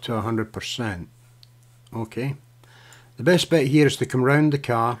are up to 100%. Okay, the best bet here is to come round the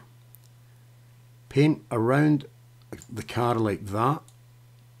car, paint around the car like that.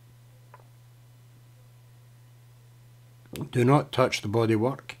 Do not touch the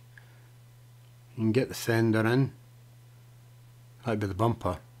bodywork. You can get the fender in. That'd be the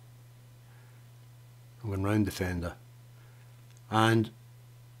bumper. I'm going round the fender. And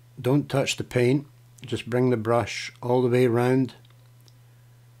don't touch the paint. Just bring the brush all the way round.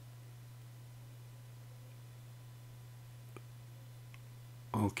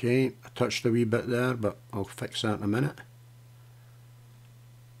 Okay, I touched a wee bit there, but I'll fix that in a minute.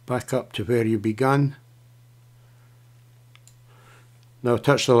 Back up to where you began. Now I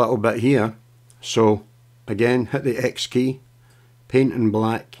touched a little bit here, so again hit the X key, paint in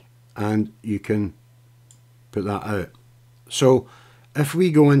black, and you can put that out. So if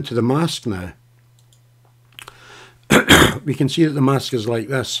we go into the mask now, we can see that the mask is like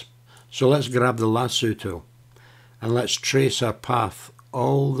this. So let's grab the lasso tool and let's trace our path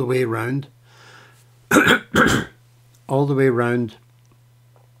all the way round, all the way round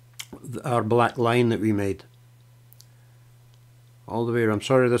our black line that we made. All the way around. I'm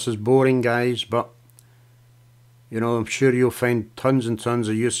sorry this is boring, guys, but you know, I'm sure you'll find tons and tons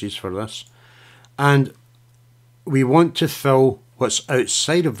of uses for this. And we want to fill what's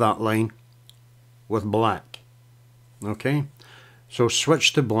outside of that line with black. Okay, so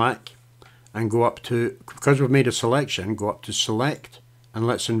switch to black and go up to, because we've made a selection, go up to select and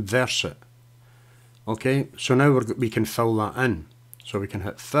let's inverse it. Okay, so now we can fill that in. So we can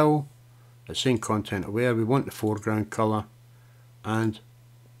hit fill, it's saying content aware, we want the foreground colour, and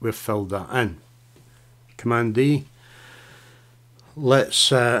we've filled that in. Command D. Let's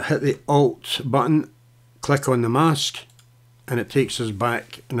hit the Alt button, click on the mask, and it takes us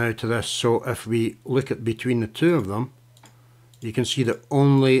back now to this. So if we look at between the two of them, you can see that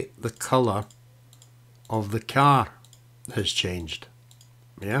only the colour of the car has changed.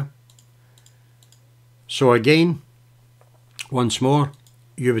 Yeah. So again, once more,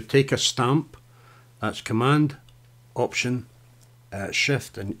 you would take a stamp, that's Command, Option,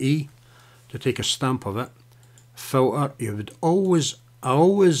 Shift and E to take a stamp of it. Filter, you would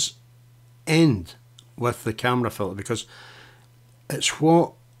always end with the camera filter, because it's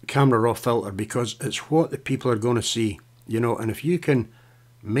what camera raw filter, because it's what the people are going to see, you know. And if you can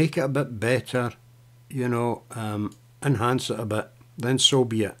make it a bit better, you know, enhance it a bit, then so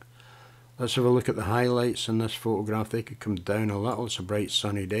be it. Let's have a look at the highlights in this photograph. They could come down a little. It's a bright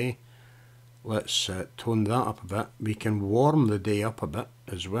sunny day. Let's tone that up a bit. We can warm the day up a bit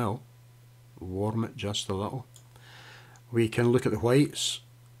as well. Warm it just a little. We can look at the whites,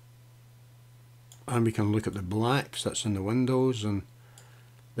 and we can look at the blacks that's in the windows, and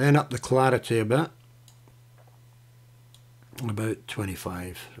then up the clarity a bit, about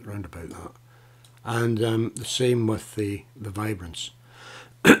 25, around about that. And the same with the vibrance.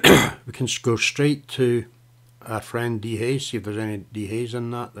 We can go straight to our friend dehaze, see if there's any dehaze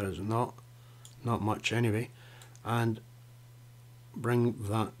in that. There is not much anyway, and bring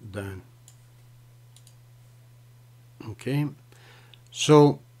that down. Okay,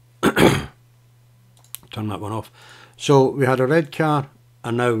 so turn that one off. So we had a red car,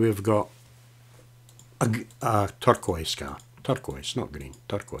 and now we've got a turquoise car. Turquoise, not green,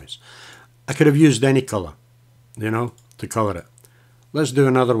 turquoise. I could have used any colour, you know, to colour it. Let's do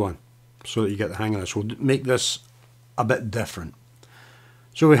another one so that you get the hang of this. We'll make this a bit different.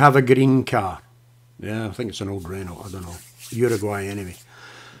 So we have a green car. Yeah, I think it's an old Renault, I don't know. Uruguay anyway.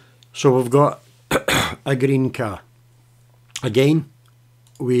 So we've got a green car. Again,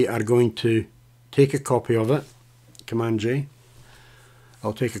 we are going to take a copy of it. Command J.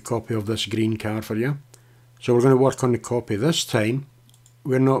 I'll take a copy of this green car for you. So we're going to work on the copy. This time,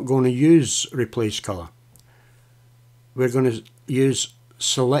 we're not going to use replace colour. We're going to use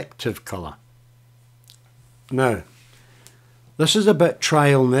selective colour. Now, this is a bit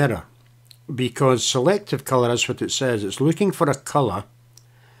trial and error, because selective colour is what it says. It's looking for a colour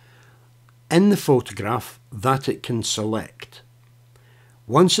in the photograph that it can select.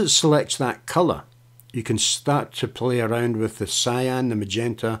 Once it selects that colour, you can start to play around with the cyan, the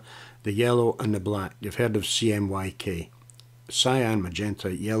magenta, the yellow and the black. You've heard of CMYK. Cyan,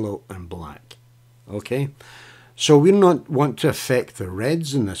 magenta, yellow and black. Okay? So we don't want to affect the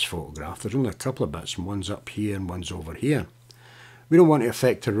reds in this photograph. There's only a couple of bits, and one's up here and one's over here. We don't want to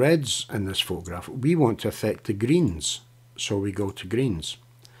affect the reds in this photograph. We want to affect the greens. So we go to greens.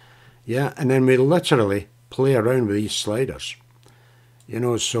 Yeah, and then we literally play around with these sliders. You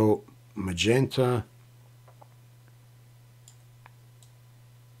know, so magenta,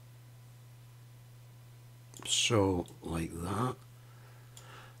 so like that.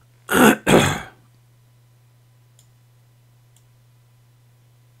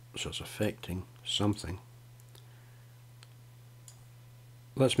 So it's affecting something.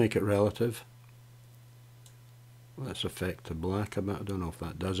 Let's make it relative. Let's affect the black a bit. I don't know if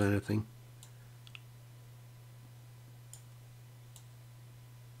that does anything.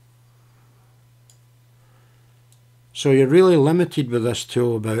 So you're really limited with this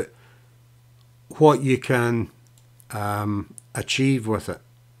tool about what you can achieve with it.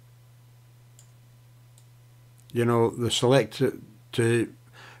 You know, the select to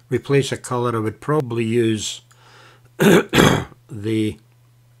replace a colour, I would probably use the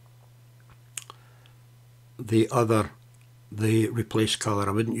replace colour.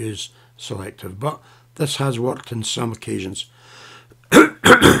 I wouldn't use selective, but this has worked in some occasions.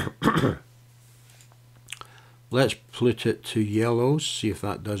 Let's put it to yellows, see if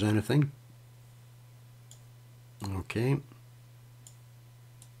that does anything. Okay.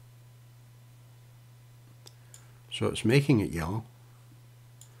 So it's making it yellow.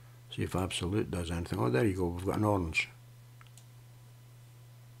 See if absolute does anything. Oh, there you go, we've got an orange.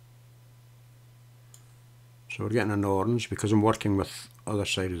 So we're getting an orange because I'm working with other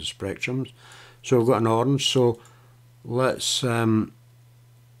side of the spectrums. So we've got an orange. So let's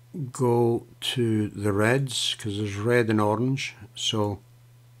go to the reds, because there's red and orange. So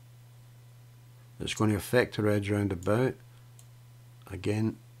it's going to affect the reds round about.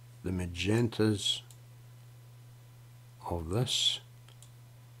 Again, the magentas of this.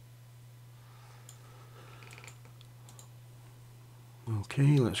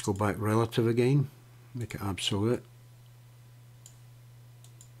 Okay, let's go back relative again. Make it absolute.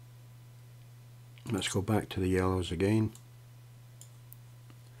 Let's go back to the yellows again.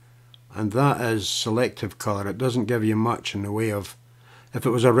 And that is selective colour. It doesn't give you much in the way of, if it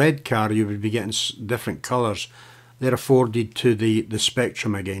was a red car you would be getting different colours. They're afforded to the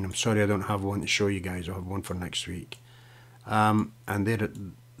spectrum again. I'm sorry I don't have one to show you guys. I'll have one for next week. And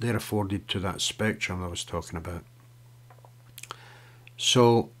they're afforded to that spectrum I was talking about.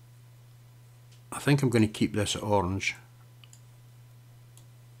 So I think I'm going to keep this at orange.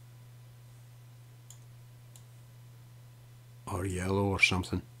 Or yellow or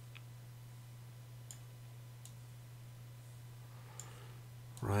something.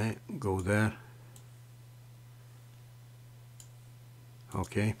 Right, go there.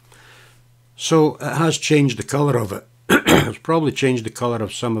 Okay. So it has changed the colour of it. It's probably changed the colour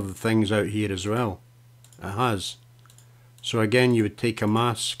of some of the things out here as well. It has. So again, you would take a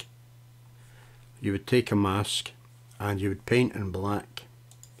mask you would take a mask and you would paint in black,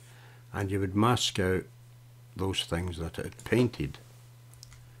 and you would mask out those things that it had painted.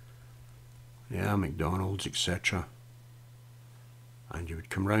 Yeah, McDonald's, etc. And you would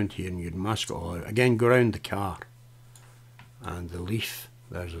come round here and you'd mask it all out. Again, go around the car. And the leaf,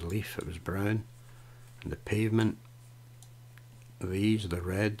 there's a leaf, it was brown. And the pavement, these, the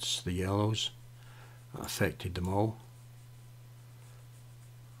reds, the yellows, that affected them all.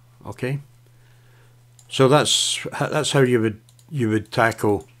 Okay, so that's how you would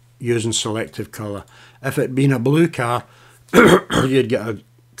tackle using selective colour. If it had been a blue car, you'd get a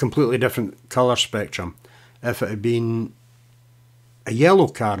completely different colour spectrum. If it had been a yellow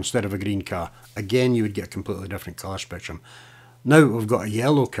car instead of a green car, again you would get a completely different colour spectrum. Now we've got a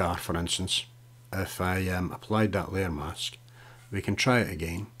yellow car, for instance. If I applied that layer mask, we can try it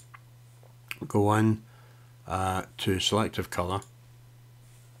again. Go on to selective colour,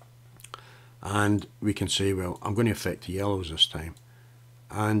 and we can say, well, I'm going to affect the yellows this time,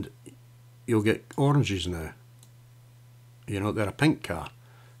 and you'll get oranges now. You know, they're a pink car.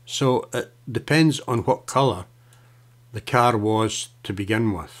 So it depends on what colour the car was to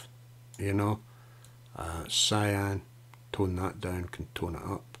begin with. You know, cyan, tone that down, can tone it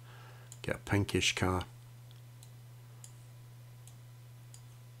up, get a pinkish car.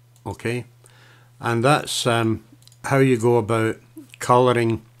 Okay, and that's how you go about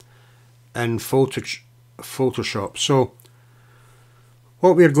colouring in Photoshop. So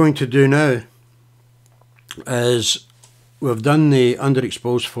what we're going to do now is we've done the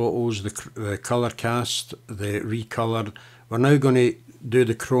underexposed photos, the colour cast, the recolour. We're now going to do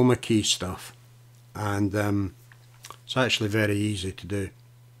the chroma key stuff, and it's actually very easy to do.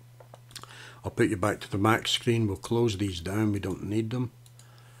 I'll put you back to the Mac screen. We'll close these down, we don't need them.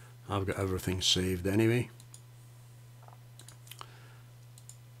 I've got everything saved anyway.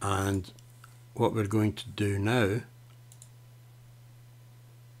 And what we're going to do now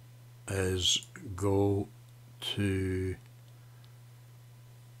is go to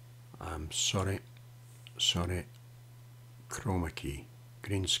chroma key,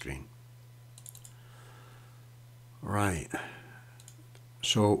 green screen. Right,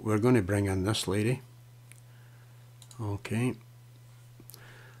 so we're going to bring in this lady. Okay,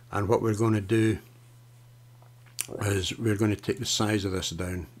 and what we're going to do is we're going to take the size of this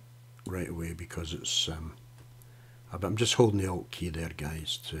down right away, because it's I'm just holding the Alt key there,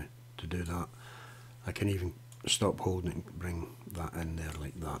 guys, to do that. I can even stop holding it and bring that in there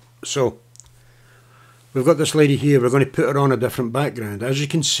like that. So we've got this lady here. We're going to put her on a different background. As you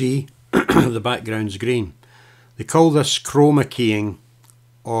can see, the background's green. They call this chroma keying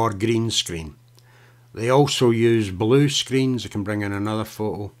or green screen. They also use blue screens. I can bring in another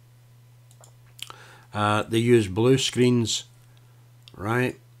photo. They use blue screens,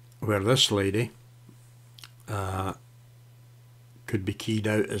 right, where this lady could be keyed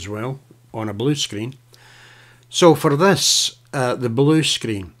out as well on a blue screen. So for this, the blue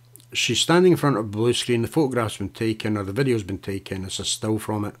screen, she's standing in front of a blue screen, the photograph's been taken, or the video's been taken, it's a still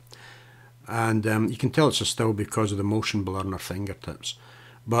from it. And you can tell it's a still because of the motion blur on her fingertips.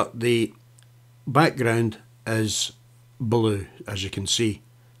 But the background is blue, as you can see.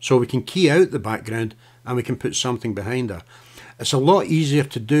 So we can key out the background and we can put something behind her. It's a lot easier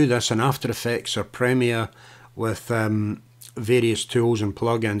to do this in After Effects or Premiere with various tools and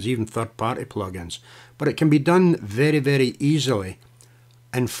plugins, even third-party plugins. But it can be done very, very easily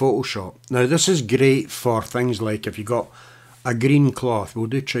in Photoshop. Now this is great for things like if you got a green cloth. We'll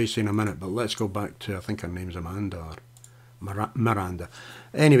do Tracy in a minute, but let's go back to, I think her name's Amanda or Miranda.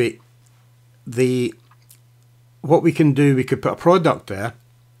 Anyway, what we can do, we could put a product there,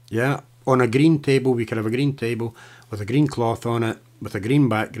 yeah, on a green table. We could have a green table with a green cloth on it, with a green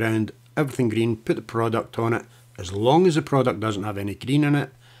background, everything green, put the product on it. As long as the product doesn't have any green in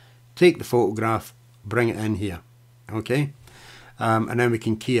it, take the photograph, bring it in here, okay? And then we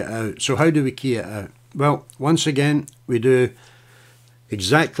can key it out. So how do we key it out? Well, once again, we do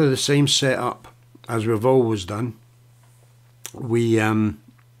exactly the same setup as we've always done. We are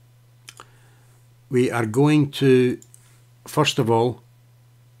going to, first of all,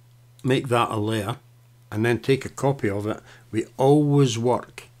 make that a layer and then take a copy of it. We always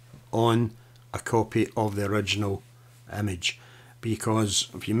work on a copy of the original image, because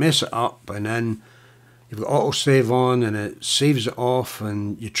if you mess it up and then you've got autosave on and it saves it off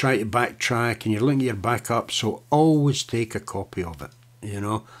and you try to backtrack and you're looking at your backup, so always take a copy of it. You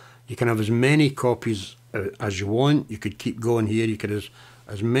know, you can have as many copies as you want. You could keep going here, you could have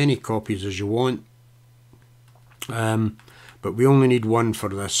as many copies as you want, but we only need one for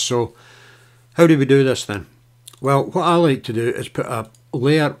this. So how do we do this then? Well, what I like to do is put a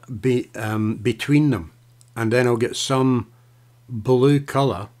layer between them, and then I'll get some blue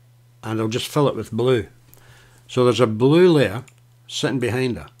colour and I'll just fill it with blue. So there's a blue layer sitting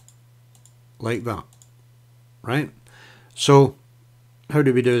behind her, like that, right? So how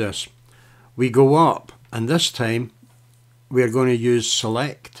do we do this? We go up, and this time we're going to use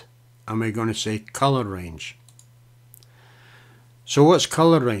select, and we're going to say colour range. So what's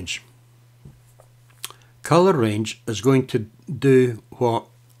colour range? Colour range is going to do what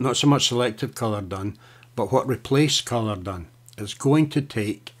not so much selective colour done, but what replace colour done. It's going to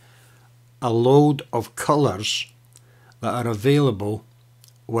take a load of colours that are available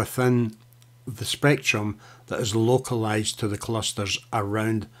within the spectrum that is localized to the clusters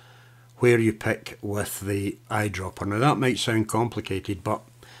around where you pick with the eyedropper. Now that might sound complicated, but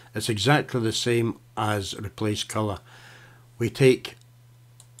it's exactly the same as replace colour. We take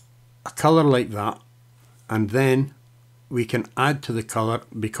a colour like that, and then we can add to the colour,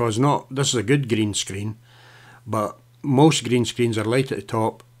 because this is a good green screen, but most green screens are light at the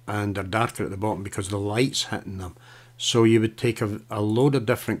top and they're darker at the bottom because the light's hitting them. So you would take a load of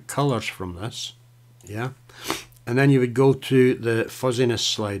different colours from this, yeah, and then you would go to the fuzziness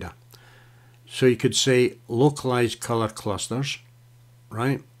slider. So you could say localize colour clusters,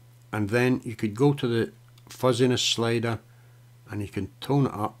 right, and then you could go to the fuzziness slider and you can tone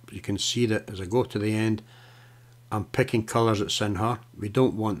it up. You can see that as I go to the end, I'm picking colours that's in her. We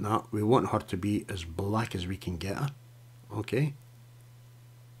don't want that. We want her to be as black as we can get her, okay,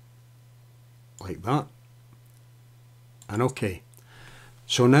 like that. And okay,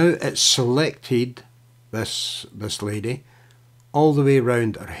 so now it's selected this lady all the way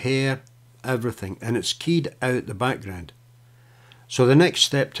around, her hair, everything, and it's keyed out the background. So the next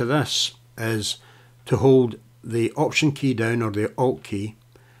step to this is to hold the Option key down, or the Alt key,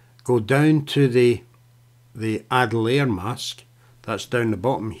 go down to the Add Layer Mask, that's down the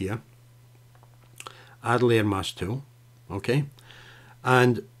bottom here, Add Layer Mask tool, okay,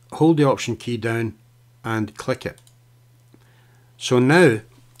 and hold the Option key down and click it. So now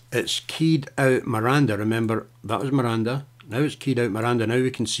it's keyed out Miranda. Remember, that was Miranda. Now it's keyed out Miranda. Now we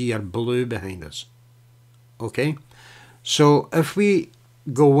can see her blue behind us. Okay? So if we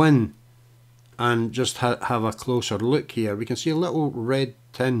go in and just have a closer look here, we can see a little red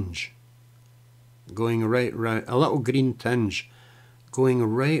tinge going right round, a little green tinge going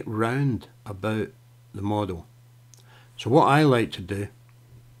right round about the model. So what I like to do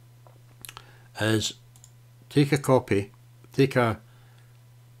is take a copy, in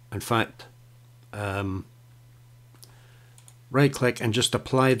fact, right click and just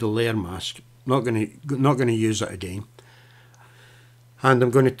apply the layer mask. Not going to use it again. And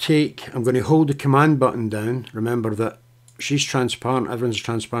I'm going to hold the command button down. Remember that she's transparent, everyone's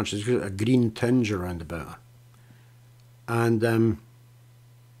transparent, she's got a green tinge around about her. And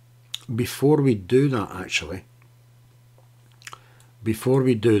before we do that, actually, we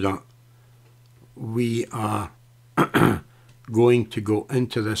are going to go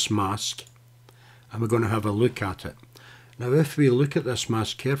into this mask and we're going to have a look at it. Now if we look at this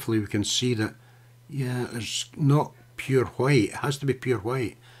mask carefully, we can see that, yeah, it's not pure white. It has to be pure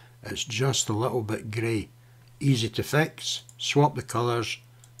white. It's just a little bit grey. Easy to fix. Swap the colours,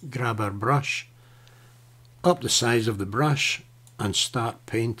 grab our brush, up the size of the brush and start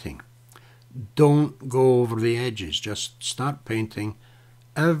painting. Don't go over the edges, just start painting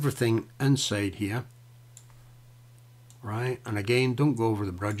everything inside here, right? And again, don't go over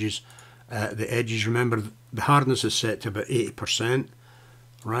the edges. Remember, the hardness is set to about 80%,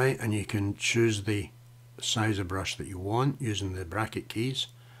 right? And you can choose the size of brush that you want using the bracket keys.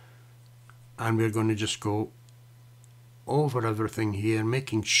 And we're going to just go over everything here,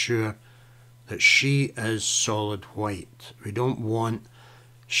 making sure that she is solid white. We don't want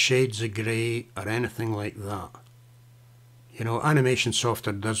shades of grey or anything like that. You know, animation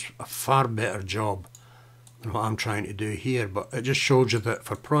software does a far better job than what I'm trying to do here, but it just shows you that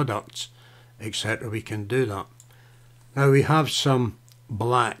for products, etc., we can do that. Now we have some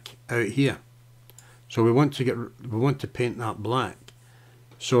black out here, so we want to paint that black.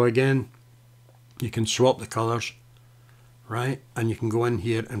 So again, you can swap the colours, right, and you can go in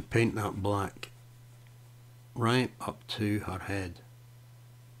here and paint that black right up to her head.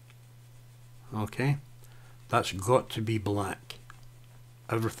 Okay, that's got to be black.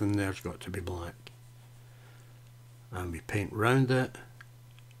 Everything there's got to be black. And we paint round it.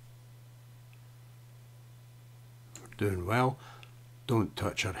 We're doing well. Don't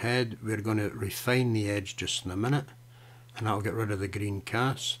touch her head. We're going to refine the edge just in a minute, and that'll get rid of the green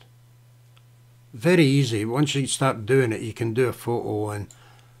cast. Very easy. Once you start doing it, you can do a photo in,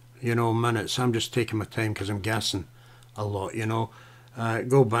 you know, minutes. I'm just taking my time because I'm guessing a lot, you know.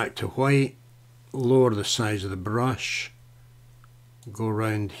 Go back to white, lower the size of the brush, go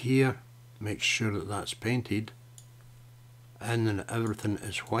around here, make sure that that's painted, and then everything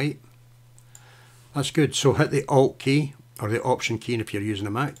is white. That's good. So hit the Alt key or the Option key if you're using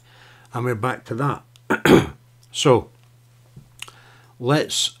a Mac, and we're back to that. So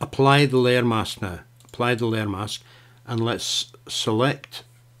let's apply the layer mask now. Apply the layer mask, and let's select.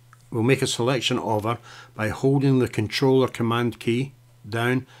 We'll make a selection of her by holding the controller command key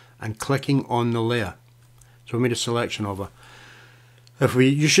down and clicking on the layer. So we made a selection of her.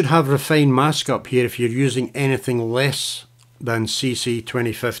 You should have refine mask up here if you're using anything less than CC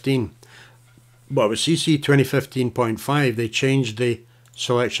 2015. But with CC 2015.5 they changed the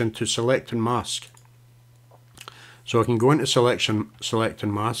selection to select and mask. So I can go into selection, select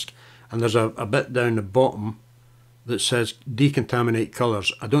and mask, and there's a bit down the bottom that says decontaminate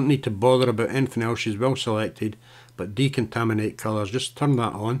colors. I don't need to bother about anything else, she's well selected, but decontaminate colors, just turn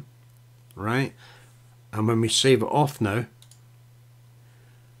that on, right? And when we save it off now,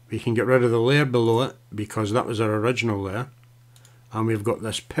 we can get rid of the layer below it because that was our original layer, and we've got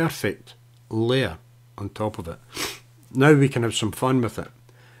this perfect layer on top of it. Now we can have some fun with it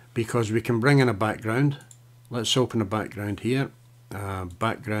because we can bring in a background. Let's open a background here.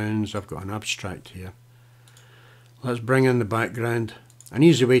 Backgrounds, I've got an abstract here. Let's bring in the background. An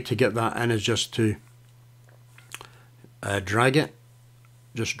easy way to get that in is just to drag it.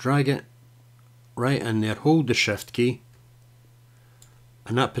 Just drag it right in there. Hold the Shift key,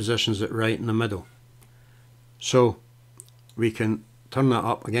 and that positions it right in the middle. So we can turn that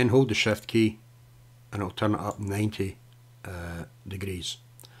up again. Hold the Shift key, and it'll turn it up 90 degrees.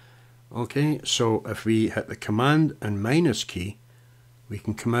 Okay, so if we hit the Command and minus key, we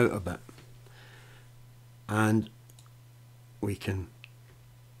can come out a bit, and we can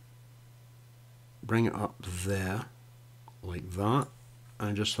bring it up there like that,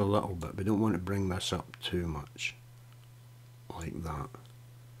 and just a little bit. We don't want to bring this up too much like that.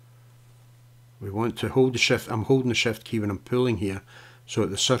 We want to hold the Shift. I'm holding the Shift key when I'm pulling here so that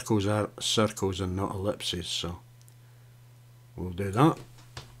the circles are circles and not ellipses, so we'll do that.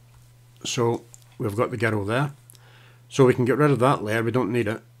 So we've got the girl there, so we can get rid of that layer, we don't need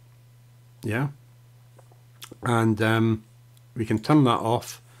it, yeah, and we can turn that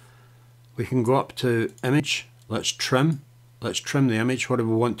off. We can go up to image, let's trim the image. What do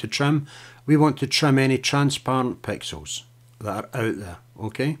we want to trim? We want to trim any transparent pixels that are out there,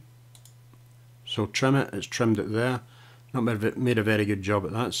 okay? So trim it, it's trimmed it there. Not made a very good job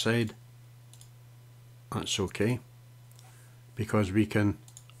at that side. That's okay, because we can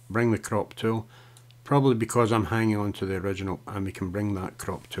bring the crop tool, probably because I'm hanging on to the original, and we can bring that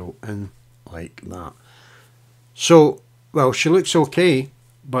crop tool in like that. So, well, she looks okay,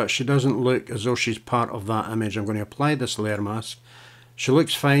 but she doesn't look as though she's part of that image. I'm going to apply this layer mask. She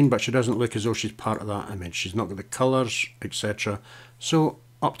looks fine, but she doesn't look as though she's part of that image. She's not got the colours, etc. So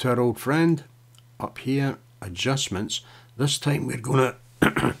up to our old friend, up here, adjustments. This time we're going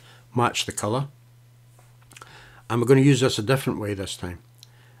to match the colour, and we're going to use this a different way this time.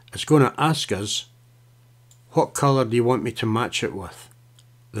 It's going to ask us, what colour do you want me to match it with?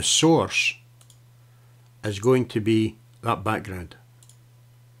 The source is going to be that background.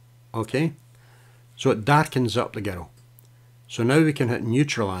 Okay, so it darkens up the girl. So now we can hit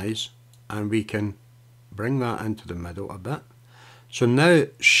neutralize, and we can bring that into the middle a bit. So now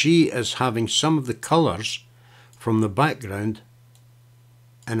she is having some of the colours from the background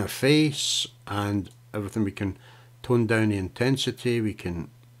in her face and everything. We can tone down the intensity, we can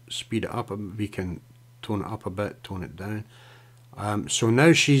speed it up, we can tone it up a bit, tone it down. So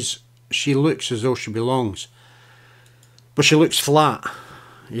now she looks as though she belongs, but she looks flat.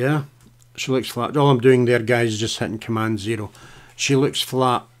 Yeah, she looks flat. All I'm doing there, guys, is just hitting Command 0. She looks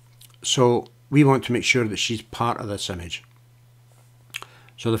flat, so we want to make sure that she's part of this image.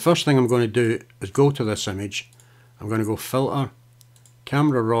 So the first thing I'm going to do is go to this image. I'm going to go Filter,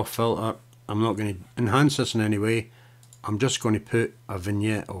 Camera Raw Filter. I'm not going to enhance this in any way. I'm just going to put a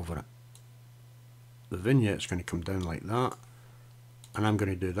vignette over it. The vignette's going to come down like that, and I'm going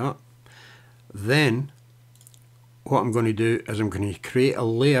to do that. Then what I'm going to do is I'm going to create a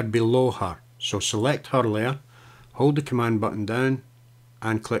layer below her. So select her layer, hold the Command button down,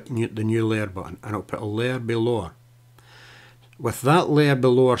 and click the new layer button, and I'll put a layer below her. With that layer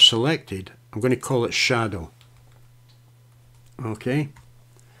below her selected, I'm going to call it shadow. Okay,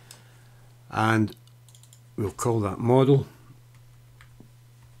 and we'll call that model.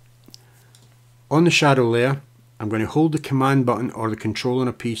 On the shadow layer, I'm going to hold the Command button or the control on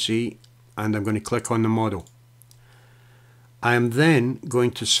a PC, and I'm going to click on the model. I am then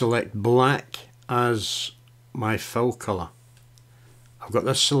going to select black as my fill colour. I've got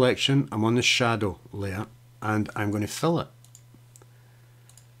this selection, I'm on the shadow layer, and I'm going to fill it.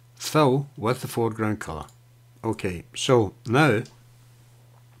 Fill with the foreground colour. Okay, so now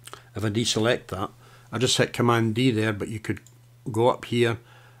if I deselect that, I just hit Command D there, but you could go up here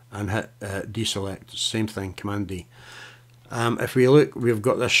and hit deselect. Same thing, Command D. If we look, we've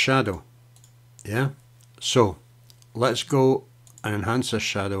got this shadow. Yeah, so let's go and enhance this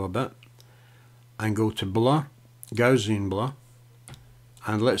shadow a bit and go to blur, Gaussian blur,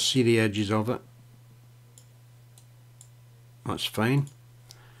 and let's see the edges of it. That's fine.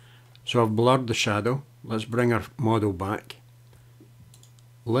 So I've blurred the shadow. Let's bring our model back.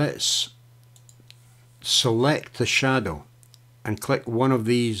 Let's select the shadow and click one of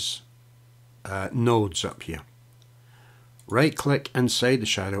these nodes up here. Right click inside the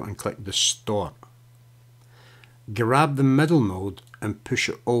shadow and click Distort. Grab the middle node and push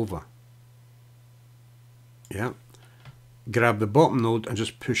it over. Yeah. Grab the bottom node and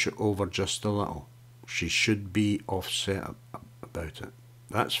just push it over just a little. She should be offset about it.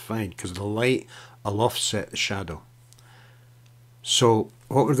 That's fine because the light will offset the shadow. So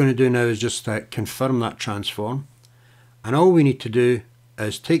what we're going to do now is just confirm that transform, and all we need to do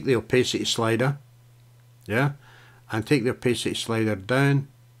is take the opacity slider, yeah, and take the opacity slider down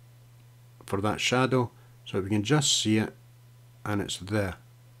for that shadow so we can just see it and it's there.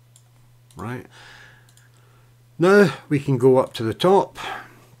 Right, now we can go up to the top.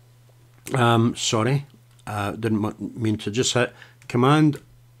 Sorry, didn't mean to. Just hit Command,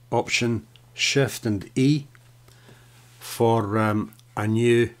 Option, Shift and E for a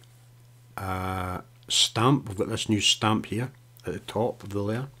new stamp. We've got this new stamp here at the top of the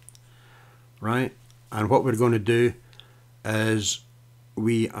layer, right? And what we're going to do is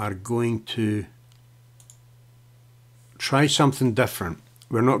we are going to try something different.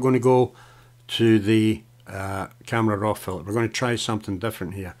 We're not going to go to the camera raw filter. We're going to try something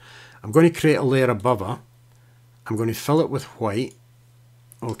different here. I'm going to create a layer above her. I'm going to fill it with white.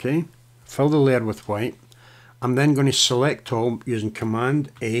 Okay, fill the layer with white. I'm then going to select all using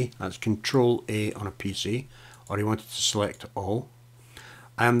Command A, that's Control A on a PC, or you want it to select all.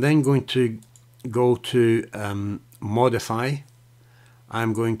 I'm then going to go to Modify.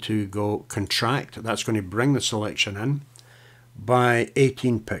 I'm going to go Contract, that's going to bring the selection in by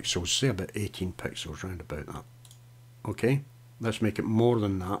 18 pixels, say about 18 pixels, round about that. Okay, let's make it more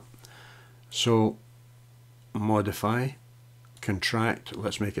than that. So Modify, Contract,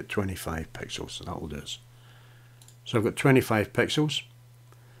 let's make it 25 pixels, so that will do us. So I've got 25 pixels.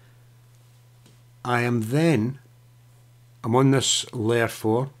 I'm on this layer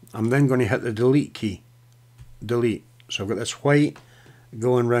 4, I'm then going to hit the delete key, delete. So I've got this white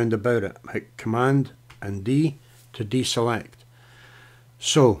going round about it, hit Command and D to deselect.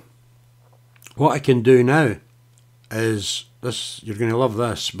 So what I can do now is, this, you're going to love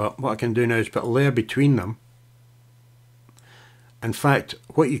this, but what I can do now is put a layer between them. In fact,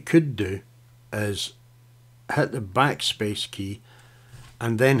 what you could do is hit the backspace key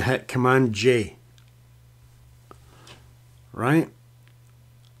and then hit Command J. Right?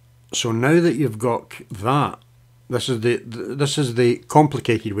 So now that you've got that, this is the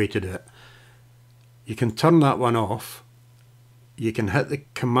complicated way to do it. You can turn that one off. You can hit the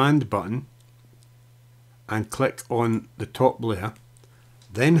Command button and click on the top layer,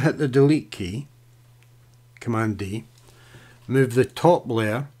 then hit the delete key, Command D, move the top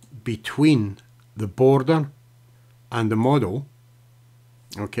layer between the border and the model,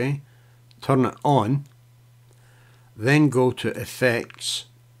 okay, turn it on, then go to Effects,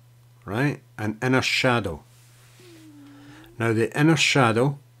 right, and Inner Shadow. Now the inner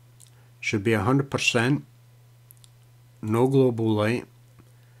shadow should be 100%, no global light,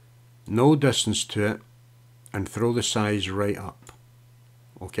 no distance to it, and throw the size right up.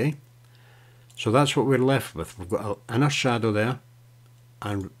 Okay, so that's what we're left with. We've got an inner shadow there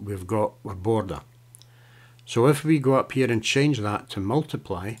and we've got our border. So if we go up here and change that to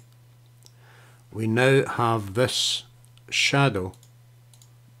multiply, we now have this shadow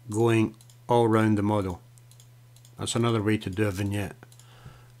going all around the model. That's another way to do a vignette.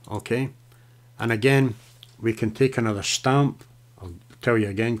 Okay, and again we can take another stamp. I'll tell you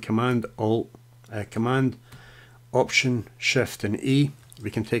again, Command Option Shift and E.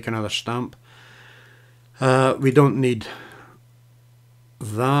 We can take another stamp. We don't need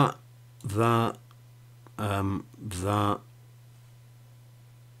that.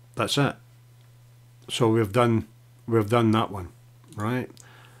 That's it. So we've done that one, right?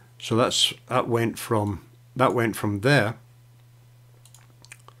 So that went from there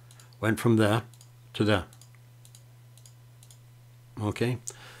to there. Okay,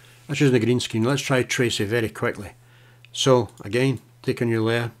 let's use the green screen. Let's try Tracy very quickly. So again, take a new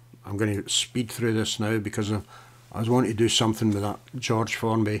layer. I'm going to speed through this now because I was wanting to do something with that George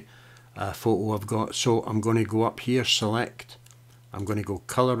Formby photo I've got. So I'm going to go up here, select, I'm going to go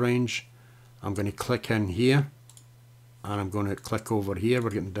color range, I'm going to click in here, and I'm going to click over here. We're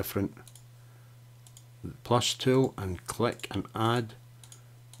getting different plus tool, and click and add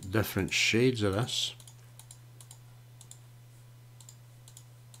different shades of this.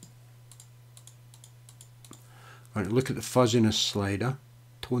 I'm going to look at the fuzziness slider,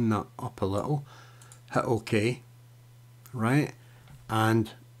 tone that up a little, hit OK, right,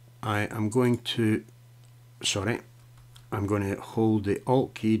 and I am going to, I'm going to hold the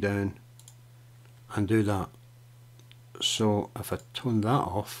Alt key down and do that. So if I tone that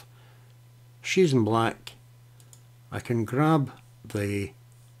off, she's in black, I can grab the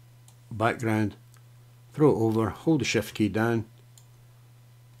background, throw it over, hold the Shift key down,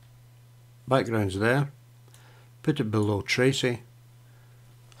 background's there, put it below Tracy,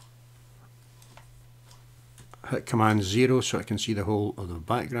 hit Command 0 so I can see the whole of the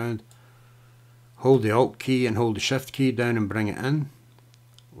background, hold the Alt key and hold the Shift key down and bring it in,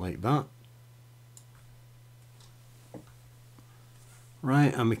 like that.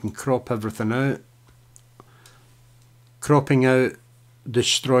 Right, and we can crop everything out. Cropping out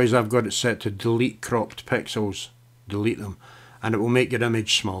destroys, I've got it set to delete cropped pixels, delete them, and it will make your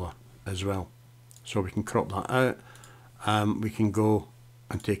image smaller as well. So we can crop that out. We can go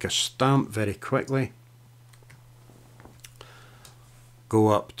and take a stamp very quickly. Go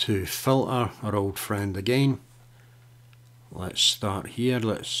up to filter, our old friend again. Let's start here,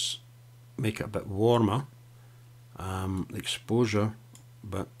 let's make it a bit warmer. Exposure,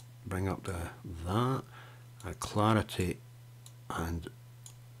 but bring up that, clarity and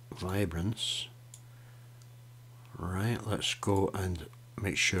vibrance. Right, let's go and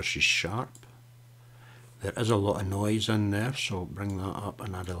make sure she's sharp. There is a lot of noise in there, so bring that up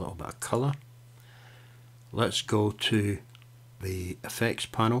and add a little bit of colour. Let's go to the effects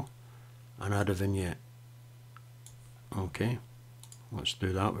panel and add a vignette. Okay, let's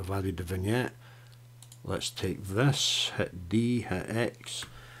do that. We've added the vignette. Let's take this, hit D, hit X,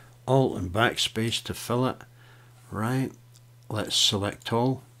 Alt and backspace to fill it. Right, let's select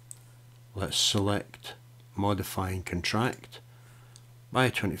all. Let's select modify and contract by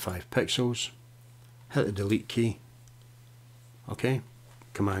 25 pixels. Hit the delete key. Okay,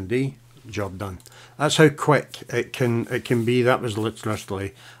 Command D, job done. That's how quick it can be. That was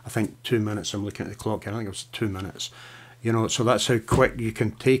literally, I think, 2 minutes. I'm looking at the clock here. I think it was 2 minutes. You know, so that's how quick you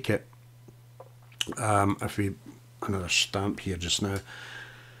can take it. If we, another stamp here just now,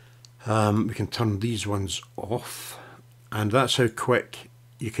 we can turn these ones off, and that's how quick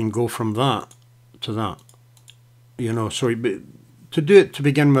you can go from that to that. You know, so to do it to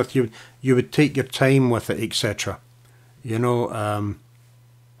begin with, you would take your time with it, etc. You know,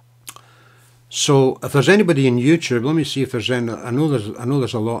 so if there's anybody in YouTube, let me see if there's any. I know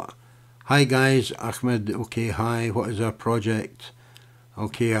there's a lot. Hi guys, Ahmed. Okay, hi. What is our project?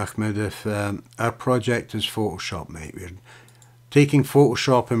 Okay, Ahmed. If our project is Photoshop, mate, we're taking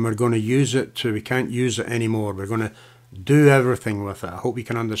Photoshop and we're going to use it to. We can't use it anymore. We're going to do everything with it. I hope you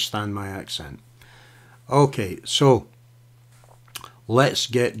can understand my accent. Okay, so let's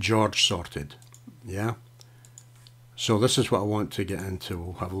get George sorted. Yeah. So this is what I want to get into.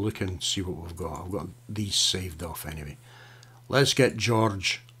 We'll have a look and see what we've got. I've got these saved off anyway. Let's get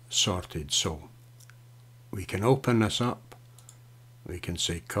George sorted. So we can open this up. We can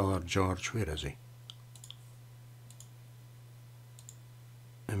say color George. Where is he?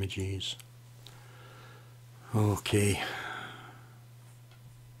 Images. Okay.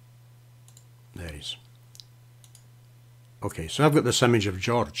 There he is. Okay, so I've got this image of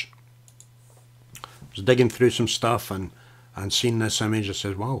George. I was digging through some stuff and seen this image. I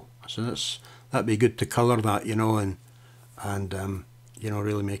said, wow, I said, that'd be good to colour that, you know, and you know,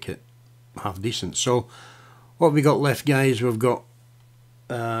 really make it half decent. So what have we got left, guys? We've got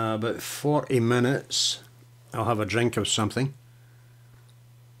about 40 minutes. I'll have a drink of something.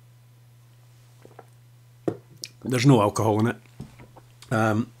 There's no alcohol in it.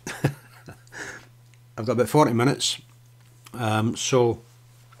 I've got about 40 minutes. So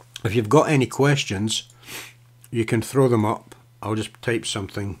if you've got any questions, you can throw them up. I'll just type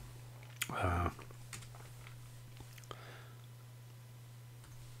something.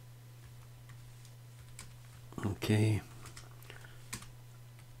 Okay.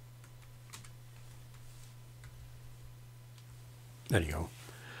 There you go.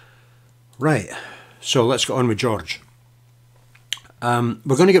 Right. So let's get on with George. We're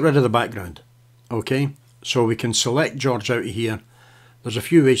going to get rid of the background. Okay. So we can select George out of here. There's a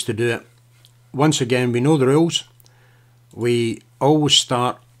few ways to do it. Once again, we know the rules. we always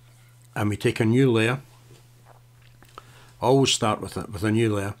start and we take a new layer. Always start with a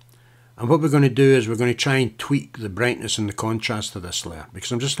new layer. And what we're going to do is we're going to try and tweak the brightness and the contrast of this layer,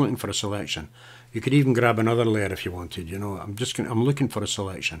 because I'm just looking for a selection. You could even grab another layer if you wanted, you know. I'm looking for a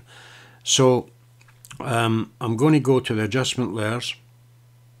selection. So I'm going to go to the adjustment layers,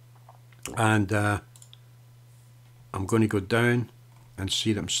 and I'm going to go down and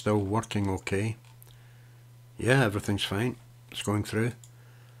see that I'm still working okay. Yeah, everything's fine. It's going through.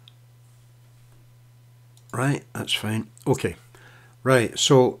 Right, that's fine. Okay. Right,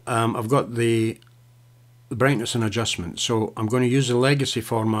 so I've got the brightness and adjustment. So I'm going to use the legacy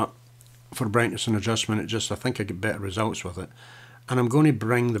format for brightness and adjustment. I think I get better results with it. And I'm going to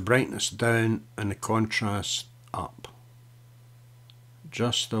bring the brightness down and the contrast up.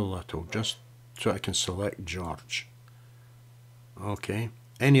 Just a little, just so I can select George. Okay,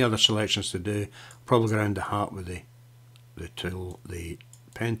 any other selections to do, probably go around the heart with the tool, the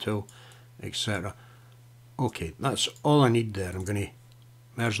pen tool, etc. Okay, that's all I need there. I'm going to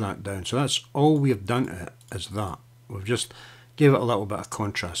merge that down. So that's all we've done to it, is that. We've just gave it a little bit of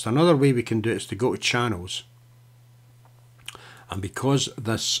contrast. Another way we can do it is to go to channels. And because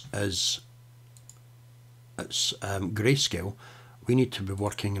this is grayscale, we need to be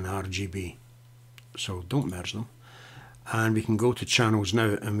working in RGB. So don't merge them. And we can go to channels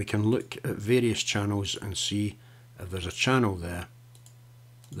now, and we can look at various channels and see if there's a channel there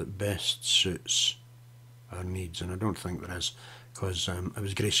that best suits our needs. And I don't think there is, because it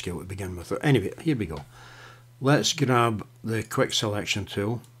was grayscale to begin with. Anyway, here we go. Let's grab the quick selection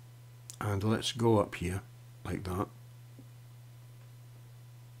tool and let's go up here like that.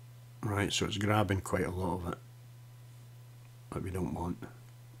 Right, so it's grabbing quite a lot of it that we don't want.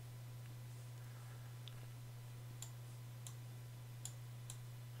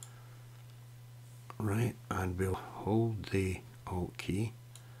 Right, and we'll hold the Alt key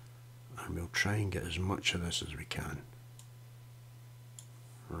and we'll try and get as much of this as we can.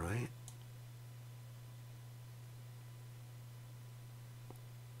 Right.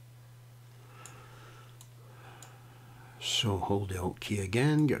 So hold the Alt key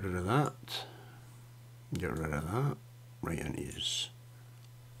again, get rid of that, get rid of that, right into his.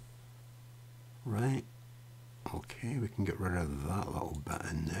 Right, okay, we can get rid of that little bit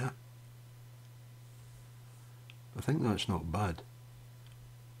in there. I think that's not bad.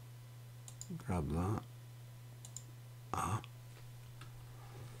 Grab that.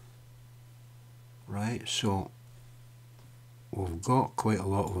 Right, so we've got quite a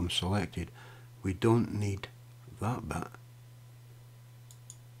lot of them selected. We don't need that bit.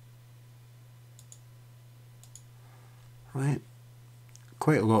 Right,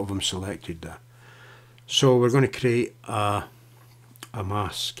 quite a lot of them selected there. So we're going to create a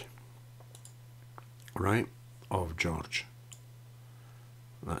mask, right, of George.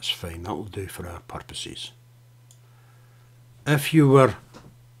 That's fine, that will do for our purposes. If you were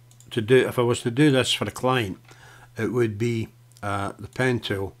to do, if I was to do this for a client, it would be the pen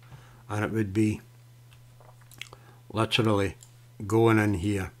tool, and it would be literally going in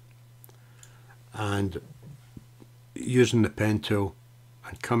here and using the pen tool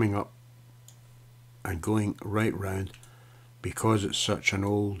and coming up and going right round, because it's such an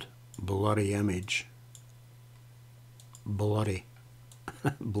old blurry image. Blurry.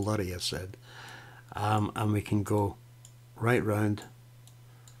 Blurry, I said. And we can go right round,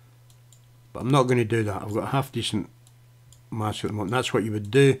 but I'm not going to do that. I've got a half decent mask at the moment. That's what you would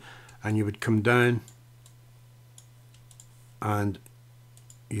do, and you would come down and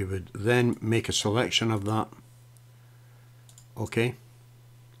you would then make a selection of that. Okay,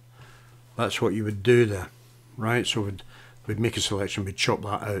 that's what you would do there, right? So we'd make a selection, we'd chop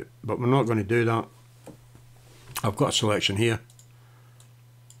that out, but we're not going to do that. I've got a selection here.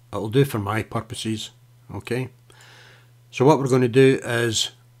 It'll do for my purposes. Okay, so what we're going to do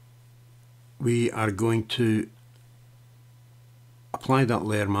is we are going to apply that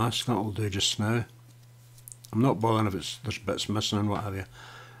layer mask. That'll do just now. I'm not bothering if there's bits missing and what have you.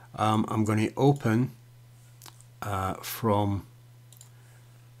 I'm going to open from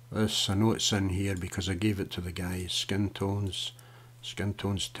this. I know it's in here because I gave it to the guy. Skin tones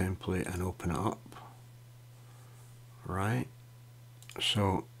template, and open it up. Right.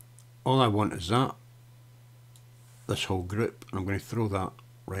 So all I want is that, this whole group, and I'm going to throw that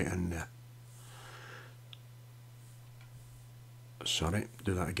right in there. Sorry,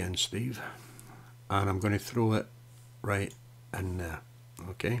 do that again, Steve. And I'm going to throw it right in there.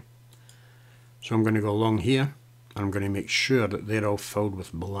 Okay, so I'm going to go along here and I'm going to make sure that they're all filled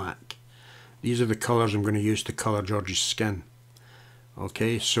with black. These are the colours I'm going to use to colour George's skin.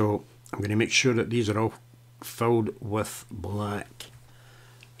 Okay, so I'm going to make sure that these are all filled with black.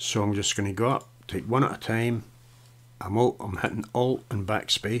 So I'm just going to go up, take one at a time. I'm hitting Alt and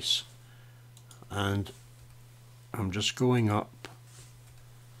backspace, and I'm just going up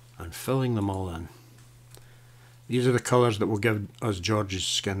and filling them all in. These are the colours that will give us George's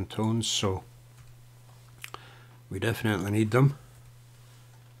skin tones, so we definitely need them.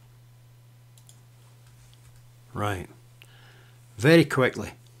 Right, very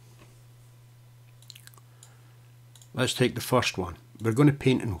quickly, let's take the first one. We're going to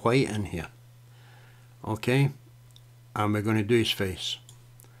paint in white in here, okay, and we're going to do his face.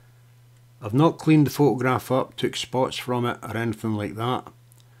 I've not cleaned the photograph up, took spots from it or anything like that.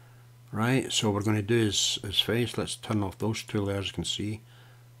 Right, so we're going to do his face. Let's turn off those two layers, you can see,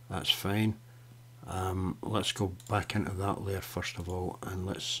 that's fine. Let's go back into that layer first of all, and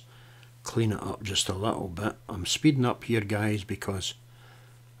let's clean it up just a little bit. I'm speeding up here, guys, because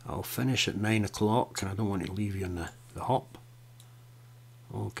I'll finish at 9 o'clock and I don't want to leave you in the hop.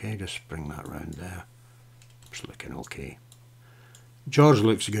 Okay, just bring that round there. It's looking okay. George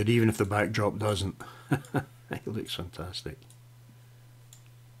looks good even if the backdrop doesn't. He looks fantastic.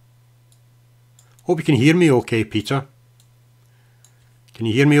 Hope you can hear me okay, Peter. Can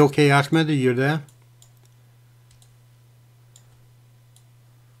you hear me okay, Ahmed? Are you there?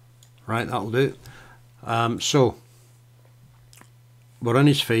 Right, that'll do. So we're on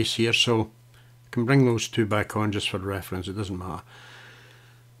his face here, so I can bring those two back on just for reference, it doesn't matter.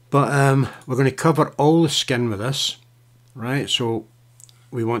 But we're going to cover all the skin with this, right? So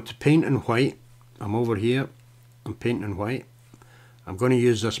we want to paint in white. I'm over here, I'm painting in white. I'm going to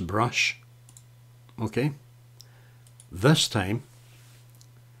use this brush, okay? This time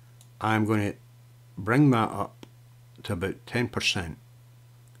I'm going to bring that up to about 10%,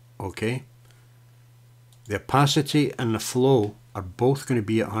 okay? The opacity and the flow are both going to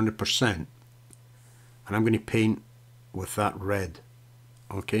be at 100%, and I'm going to paint with that red.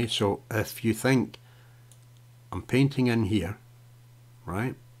 Okay, so if you think I'm painting in here,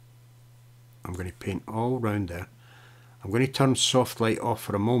 right, I'm going to paint all around there. I'm going to turn soft light off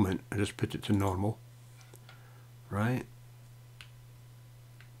for a moment and just put it to normal, right?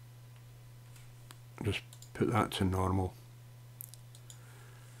 Just put that to normal.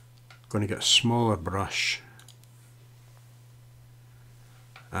 Going to get a smaller brush,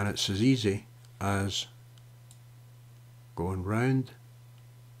 and it's as easy as going round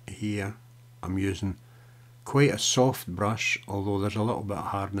here. I'm using quite a soft brush, although there's a little bit of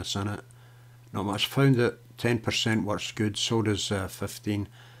hardness in it. Not much. Found that 10% works good, so does 15.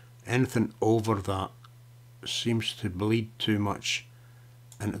 Anything over that seems to bleed too much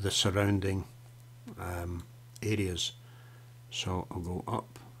into the surrounding areas. So I'll go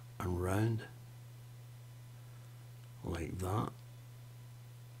up and round like that.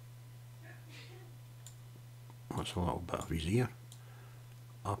 That's a little bit of his ear.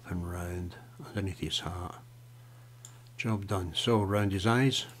 Up and round underneath his hat. Job done. So round his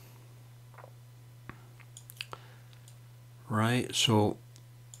eyes. Right, so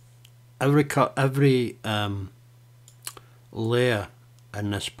every layer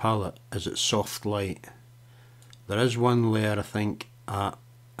in this palette is at soft light. There is one layer I think at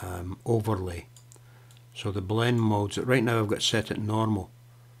overlay. So the blend modes, right now I've got set at normal,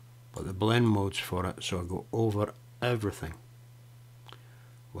 but the blend modes for it, so I go over everything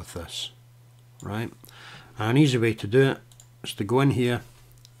with this, right? And an easy way to do it is to go in here.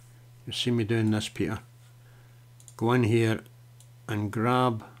 You see me doing this, Peter. Go in here and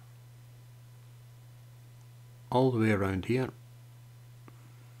grab all the way around here.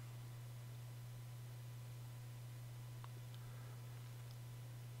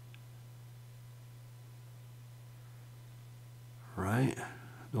 Right,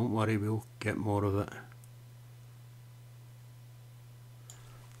 don't worry, we'll get more of it.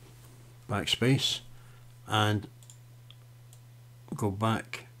 Backspace and go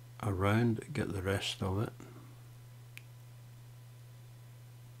back around, get the rest of it.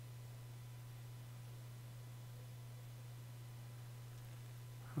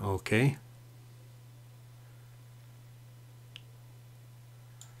 Okay.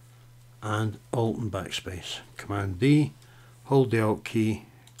 And Alt and backspace. Command D, hold the Alt key,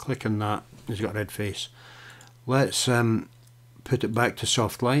 click on that, he's got a red face. Let's put it back to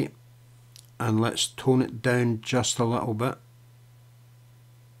soft light. And let's tone it down just a little bit,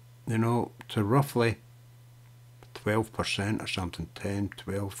 you know, to roughly 12% or something, 10,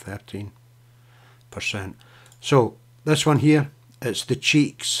 12, 13%. So this one here, it's the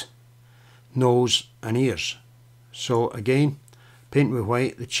cheeks, nose and ears. So again, paint with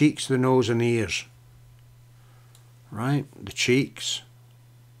white, the cheeks, the nose and the ears. Right, the cheeks,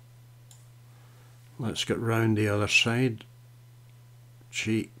 let's get round the other side.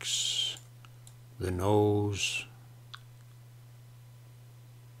 Cheeks, the nose,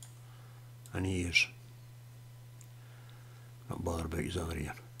 and ears. Not bother about his other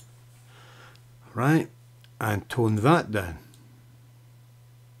ear. Right, and tone that down.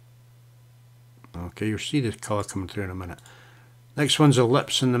 Okay, you'll see the colour coming through in a minute. Next one's the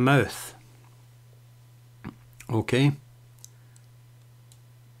lips and the mouth. Okay.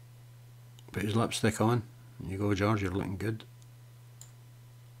 Put his lipstick on. There you go, George, you're looking good.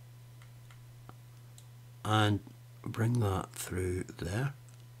 And bring that through there.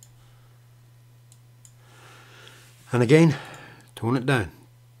 And again, tone it down.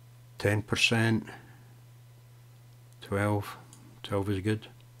 10%, 12 is good.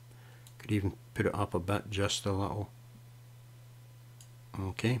 Could even put it up a bit, just a little.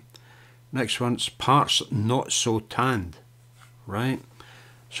 Okay. Next one's parts not so tanned. Right.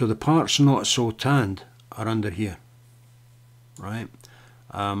 So the parts not so tanned are under here. Right.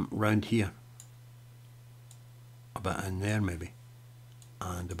 Round here. A bit in there maybe.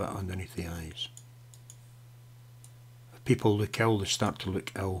 And a bit underneath the eyes. If people look ill, they start to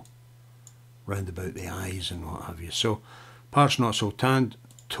look ill round about the eyes and what have you. So parts not so tanned,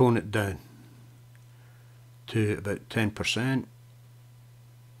 tone it down to about 10%.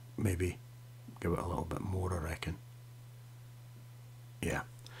 Maybe give it a little bit more, I reckon. Yeah.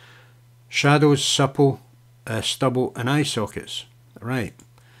 Shadows, stubble and eye sockets. Right.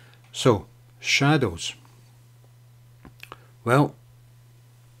 So, shadows. Well,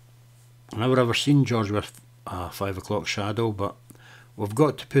 I've never ever seen George with a 5 o'clock shadow, but we've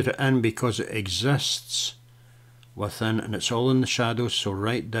got to put it in because it exists within, and it's all in the shadows. So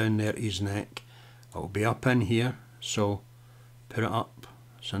right down there his neck, it'll be up in here, so put it up.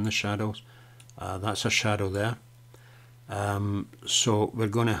 It's in the shadows. That's a shadow there. So we're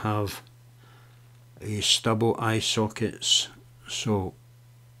going to have a stubble eye sockets, so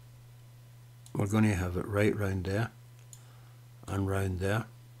we're going to have it right round there and round there.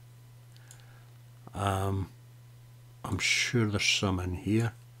 I'm sure there's some in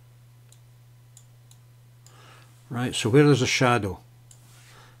here. Right, so where there's a shadow,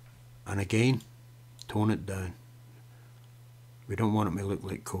 and again, tone it down. We don't want it to look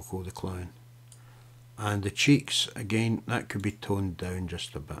like Coco the Clown. And the cheeks, again, that could be toned down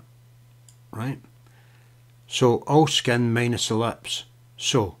just a bit. Right? So all skin minus the lips.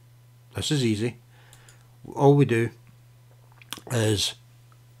 So, this is easy. All we do is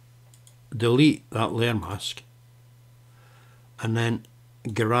delete that layer mask and then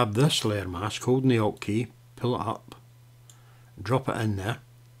grab this layer mask, holding the Alt key, pull it up, drop it in there.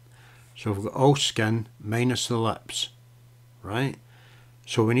 So we've got all skin minus the lips. Right?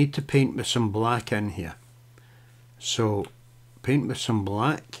 So we need to paint with some black in here. So paint with some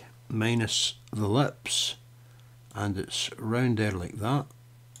black minus the lips, and it's round there like that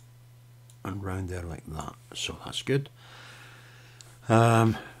and round there like that. So that's good.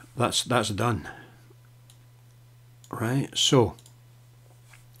 That's done. Right, so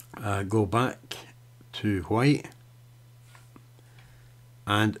go back to white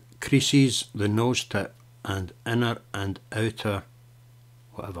and creases the nose tip and inner and outer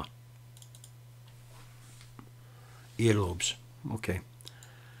whatever earlobes. Okay,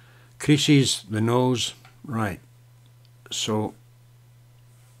 creases the nose. Right, so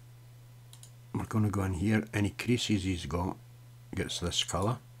we're going to go in here. Any creases he's got gets this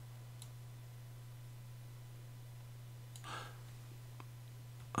colour.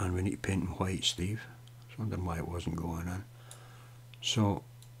 And we need to paint in white, Steve. I was wondering why it wasn't going in. So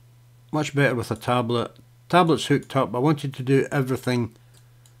much better with a tablet. Tablet's hooked up. I wanted to do everything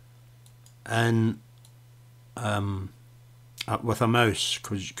in with a mouse,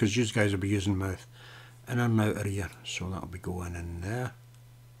 because you guys will be using mouth. Inner and outer ear, so that'll be going in there.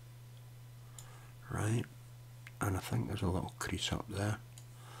 Right, and I think there's a little crease up there.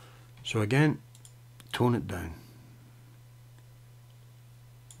 So again, tone it down.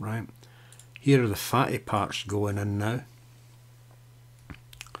 Right, here are the fatty parts going in now.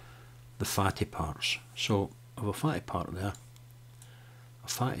 The fatty parts. So I have a fatty part there, a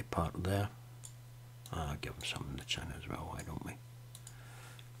fatty part there. I'll give them some in the chin as well, why don't we?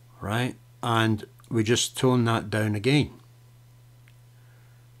 Right, and we just tone that down again.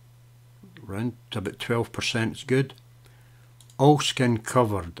 Round to about 12% is good. All skin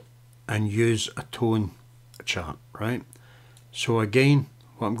covered, and use a tone chart, right? So again,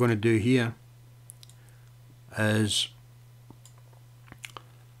 what I'm going to do here is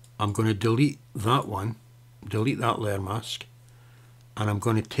I'm going to delete that one, delete that layer mask, and I'm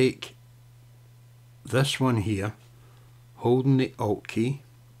going to take this one here, holding the Alt key,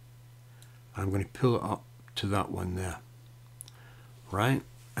 I'm going to pull it up to that one there, right?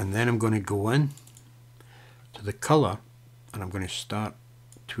 And then I'm going to go in to the colour and I'm going to start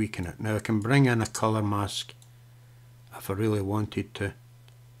tweaking it. Now I can bring in a colour mask if I really wanted to.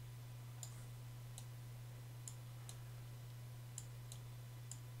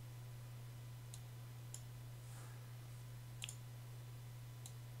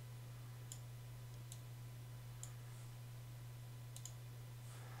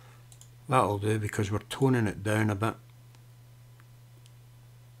 That'll do because we're toning it down a bit.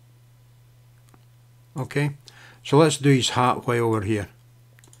 Okay, so let's do his hat while we're here.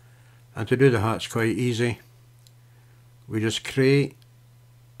 And to do the hat's quite easy. We just create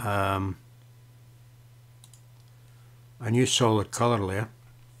a new solid colour layer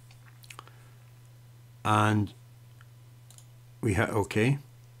and we hit OK.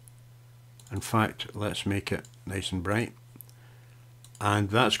 In fact, let's make it nice and bright.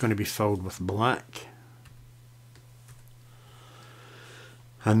 And that's going to be filled with black.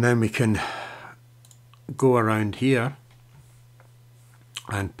 And then we can go around here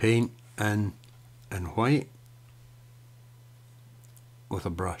and paint in white with a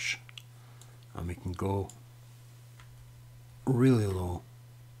brush. And we can go really low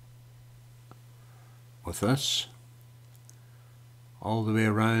with this all the way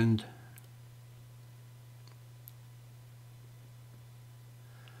around.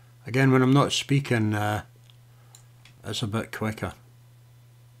 Again, when I'm not speaking, it's a bit quicker.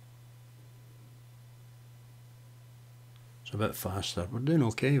 It's a bit faster. We're doing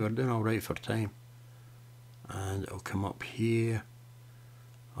okay, we're doing alright for time. And it'll come up here,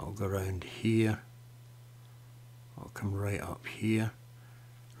 it'll go around here, it'll come right up here.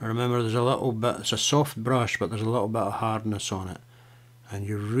 Now remember, there's a little bit, it's a soft brush, but there's a little bit of hardness on it. And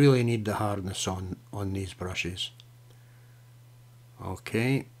you really need the hardness on these brushes.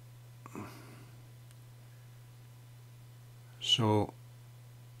 Okay. So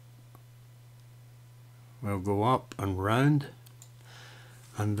we'll go up and round,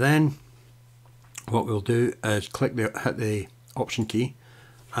 and then what we'll do is hit the option key,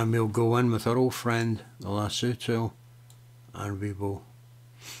 and we'll go in with our old friend the lasso tool, and we will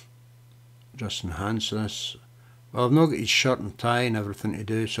just enhance this. Well, I've not got his shirt and tie and everything to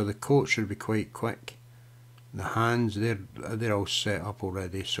do, so the coat should be quite quick. The hands, they're all set up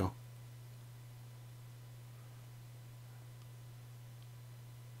already, so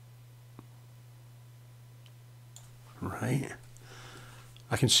right.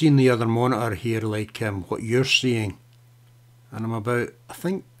 I can see in the other monitor here like what you're seeing, and I'm about, I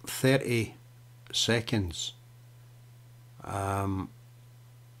think, 30 seconds. I'm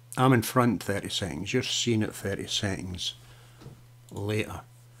in front 30 seconds, you're seeing it 30 seconds later.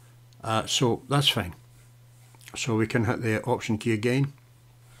 So that's fine. So we can hit the option key again,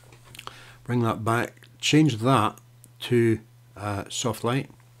 bring that back, change that to soft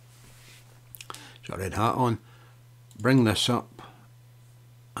light. Got a red hat on. Bring this up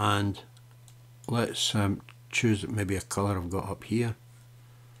and let's choose maybe a colour I've got up here.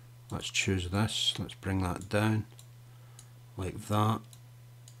 Let's choose this, let's bring that down like that.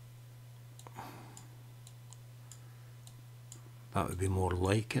 That would be more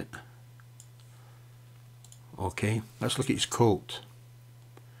like it. Okay, let's look at his coat.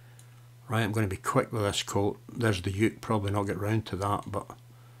 Right, I'm going to be quick with this coat. There's the uke, probably not get round to that, but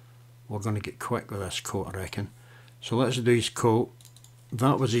we're going to get quick with this coat, I reckon. So let's do his coat.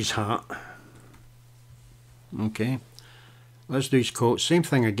 That was his hat. Okay, let's do his coat. Same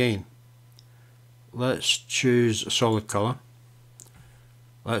thing again. Let's choose a solid colour.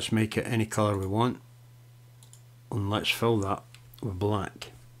 Let's make it any colour we want. And let's fill that with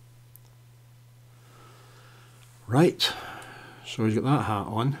black. Right, so he's got that hat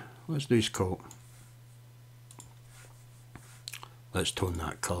on. Let's do his coat. Let's tone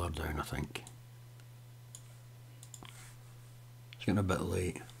that colour down, I think. It's getting a bit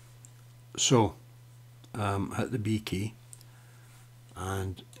late. So, hit the B key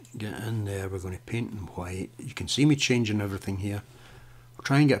and get in there. We're going to paint in white. You can see me changing everything here. I'll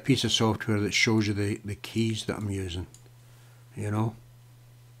try and get a piece of software that shows you the keys that I'm using, you know,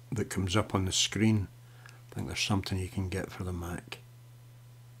 that comes up on the screen. I think there's something you can get for the Mac.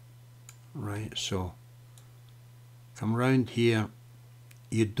 Right, so come round here.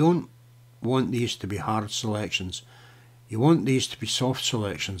 You don't want these to be hard selections. You want these to be soft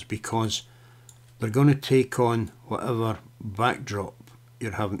selections because they're going to take on whatever backdrop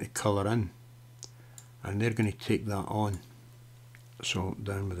you're having to colour in, and they're going to take that on. So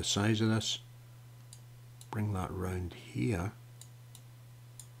down with the size of this, bring that round here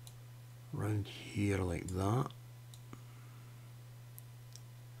like that,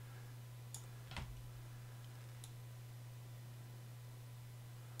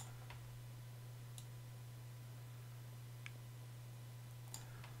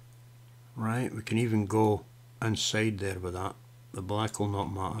 Right, we can even go inside there with that. The black will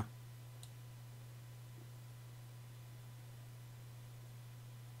not matter.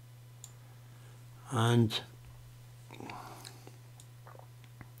 And I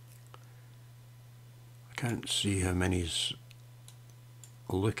can't see how many's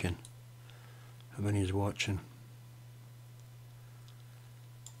looking, how many's watching.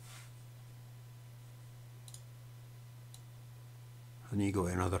 I need to go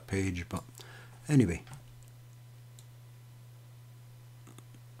to another page, but anyway,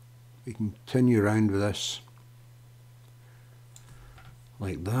 we can continue around with this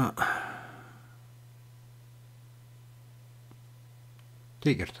like that.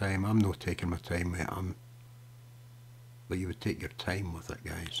 Take your time. I'm not taking my time with it, but you would take your time with it,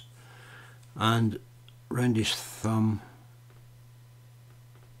 guys. And round his thumb,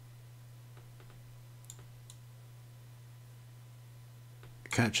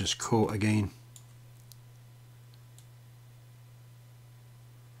 catch his coat again.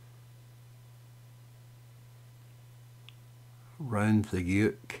 Round the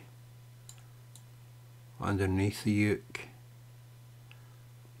uke, underneath the uke,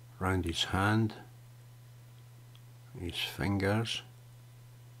 round his hand, his fingers,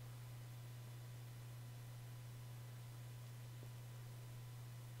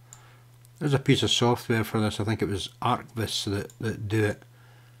 there's a piece of software for this. I think it was Arcvis that do it,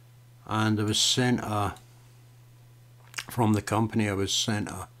 and I was sent from the company I was sent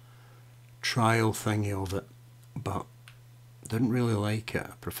a trial thingy of it, but didn't really like it.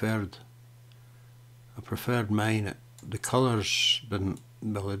 I preferred mine. The colours didn't,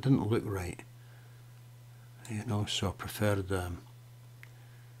 well, it didn't look right, you know, so I preferred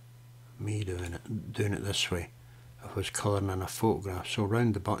me doing it this way if I was colouring in a photograph. So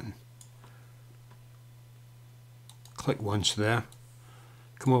round the button, click once there,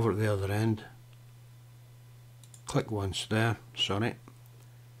 come over to the other end, click once there, sorry,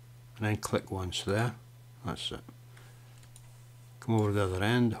 and then click once there, that's it. Come over to the other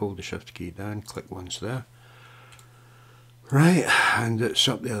end, hold the shift key down, click once there. Right, and it's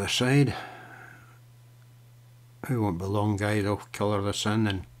up the other side. It won't be long, guys. I'll colour this in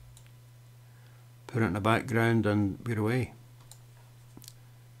and put it in the background and we're away.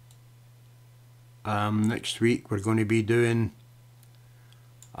 Next week we're going to be doing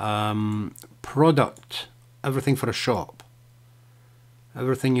product, everything for a shop.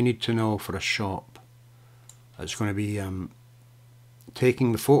 Everything you need to know for a shop. It's going to be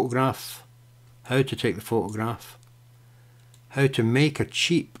taking the photograph, how to take the photograph, how to make a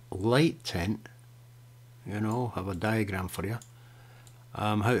cheap light tent, you know, have a diagram for you,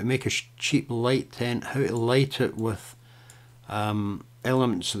 how to make a cheap light tent, how to light it with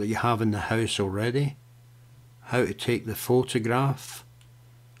elements that you have in the house already, how to take the photograph,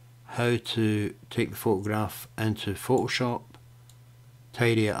 how to take the photograph into Photoshop,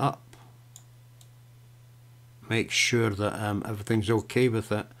 tidy it up, make sure that everything's okay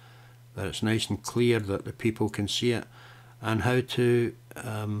with it, that it's nice and clear, that the people can see it, and how to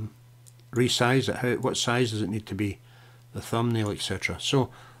resize it, what size does it need to be, the thumbnail, etc. So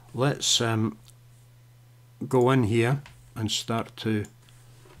let's go in here and start to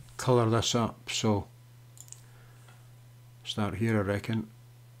colour this up. So start here, I reckon,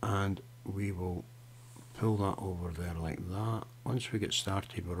 and we will pull that over there like that. Once we get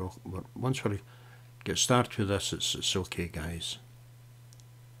started, once we get started with this, it's okay, guys.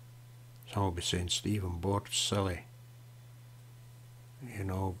 So I'll be saying, Steve, I'm bored, silly, you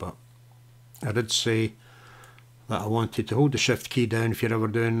know, but I did say that I wanted to hold the shift key down if you're ever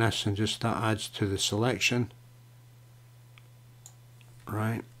doing this, and just that adds to the selection,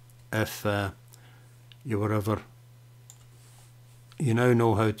 right? If you were ever, you now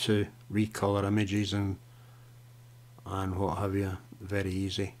know how to recolor images and what have you, very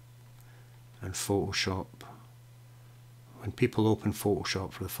easy. And Photoshop, when people open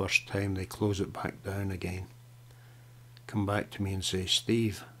Photoshop for the first time, they close it back down again, come back to me and say,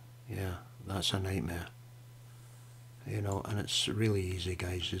 Steve, yeah, that's a nightmare, you know. And it's really easy,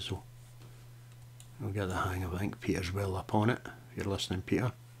 guys. You'll get the hang of it. I think Peter's well up on it. If you're listening,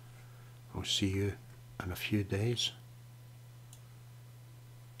 Peter, I'll see you in a few days,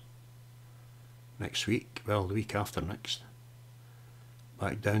 next week, well, the week after next.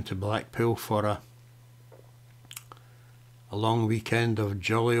 Back down to Blackpool for a long weekend of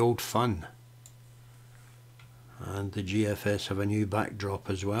jolly old fun. And the GFS have a new backdrop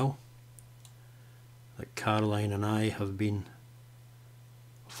as well that Caroline and I have been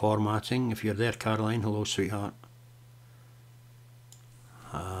formatting. If you're there, Caroline, hello, sweetheart.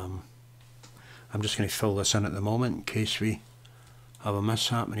 I'm just going to fill this in at the moment in case we have a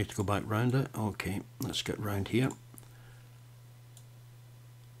mishap. I need to go back round it. Okay, let's get round here.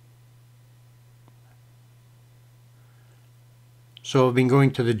 So I've been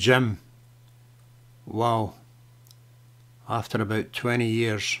going to the gym. Wow. After about 20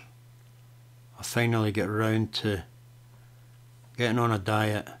 years, I finally get around to getting on a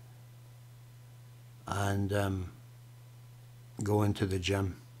diet and going to the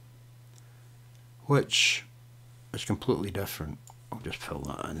gym, which is completely different. I'll just fill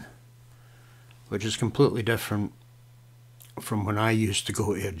that in. Which is completely different from when I used to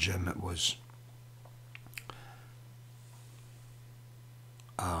go to a gym. It was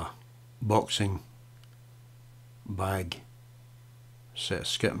a boxing bag, set of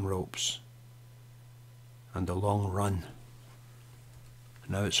skipping ropes, and a long run.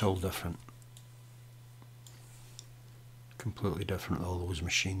 Now it's all different. Completely different, all those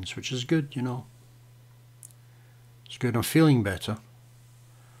machines, which is good, you know. It's good. I'm feeling better.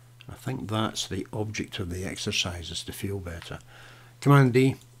 I think that's the object of the exercise, is to feel better. Command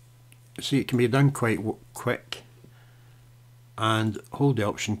D. See, it can be done quite quick. And hold the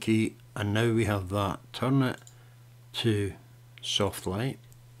Option key, and now we have that. Turn it to soft light.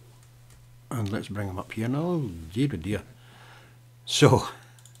 And let's bring them up here now. Oh dear, oh dear. So,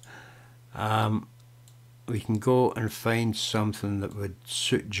 we can go and find something that would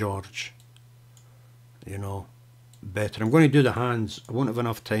suit George, you know, better. I'm going to do the hands. I won't have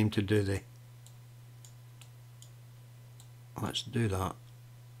enough time to do the... Let's do that.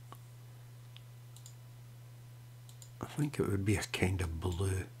 I think it would be a kind of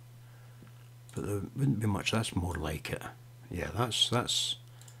blue, but there wouldn't be much. That's more like it. Yeah, that's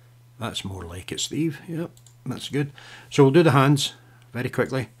more like it, Steve. Yep, that's good. So we'll do the hands very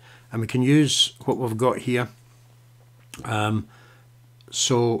quickly, and we can use what we've got here.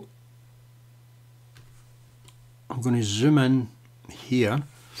 So I'm going to zoom in here.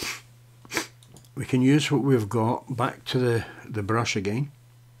 We can use what we've got, back to the brush again,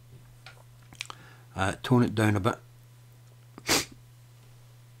 tone it down a bit,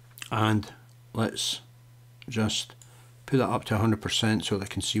 and let's just put that up to 100% so that I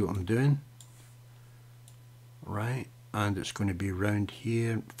can see what I'm doing. Right, and it's going to be round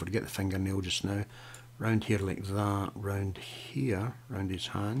here, forget the fingernail just now, round here like that, round here, round his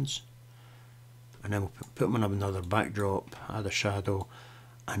hands, and then we'll put him on another backdrop, add a shadow,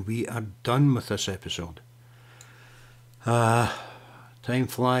 and we are done with this episode. Time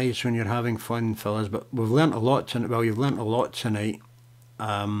flies when you're having fun, fellas, but we've learnt a lot tonight. Well, you've learnt a lot tonight,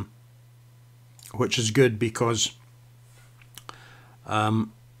 which is good, because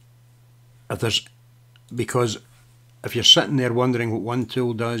if you're sitting there wondering what one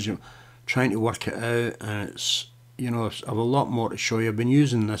tool does, you're trying to work it out, and it's, you know, I have a lot more to show you. I've been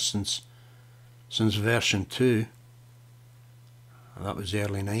using this since version 2. That was the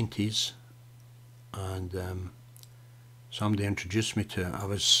early 90s, and somebody introduced me to it. I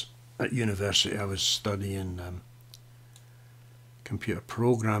was at university, I was studying computer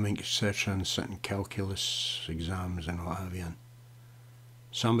programming, etc., and sitting calculus exams and what have you, and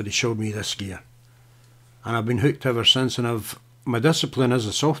somebody showed me this gear, and I've been hooked ever since. And my discipline is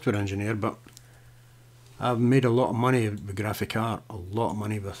a software engineer, but I've made a lot of money with graphic art, a lot of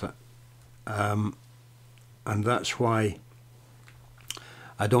money with it, and that's why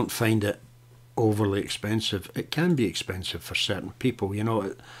I don't find it overly expensive. It can be expensive for certain people, you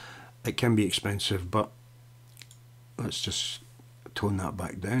know, it can be expensive, but let's just tone that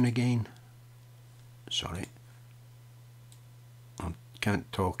back down again. Sorry, I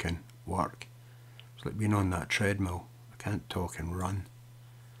can't talk and work. It's like being on that treadmill. I can't talk and run,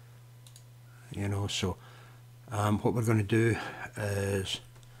 you know. So what we're going to do is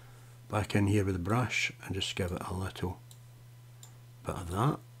back in here with the brush and just give it a little bit of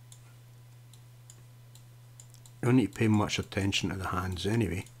that. You don't need to pay much attention to the hands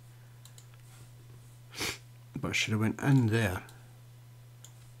anyway, but I should have went in there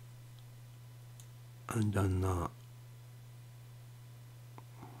and done that.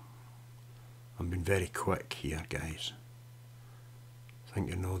 I've been very quick here, guys. I think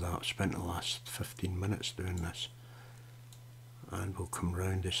you know that. I've spent the last 15 minutes doing this, and we'll come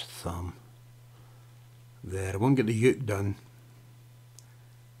round his thumb there. I won't get the uke done,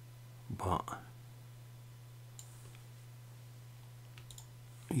 but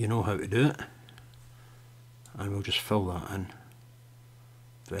you know how to do it, and we'll just fill that in.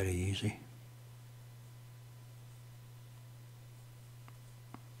 Very easy.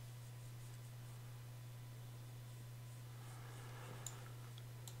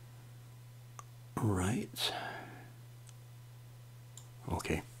 Right.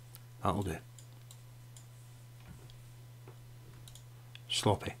 Okay, that'll do.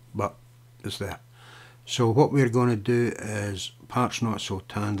 sloppy, but it's there. So what we're going to do is parts not so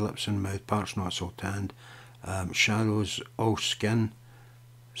tanned, lips and mouth, parts not so tanned, shadows all skin,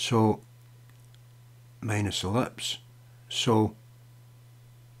 so minus the lips. So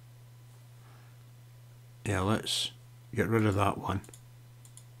yeah, let's get rid of that one,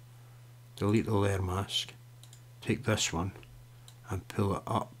 delete the layer mask, take this one and pull it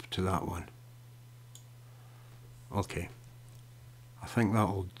up to that one. Okay, I think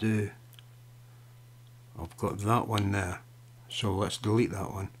that'll do. I've got that one there, so let's delete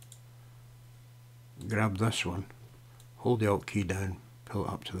that one, grab this one, hold the Alt key down, pull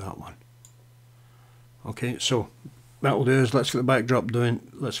it up to that one. Okay, so that will do is let's get the backdrop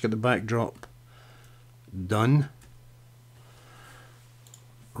doing. Let's get the backdrop done.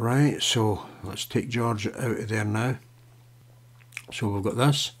 Right, so let's take George out of there now. So we've got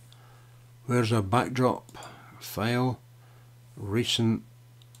this. Where's our backdrop? File, recent,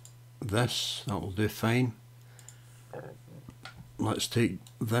 this, that will do fine. Let's take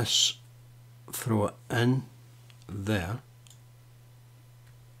this, throw it in there,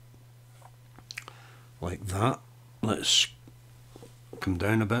 like that. Let's come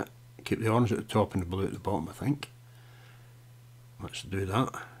down a bit, keep the orange at the top and the blue at the bottom, I think. Let's do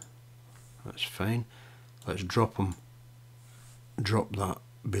that, that's fine. Let's drop that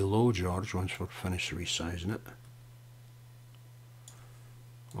below George once we're finished resizing it.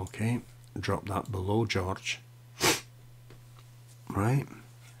 Okay, drop that below George, right,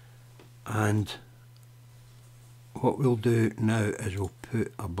 and what we'll do now is we'll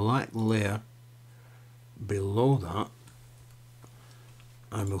put a black layer below that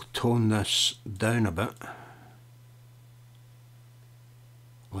and we'll tone this down a bit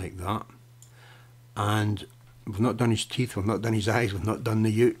like that. And we've not done his teeth, we've not done his eyes, we've not done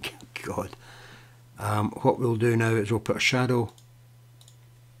the uke. God. What we'll do now is we'll put a shadow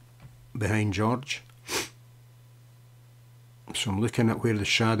behind George. So I'm looking at where the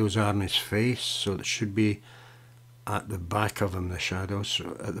shadows are in his face, so it should be at the back of him, the shadows,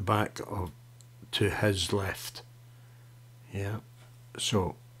 so at the back of to his left. Yeah,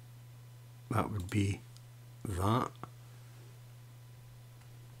 so that would be that.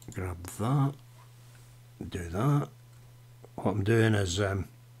 Grab that, do that. What I'm doing is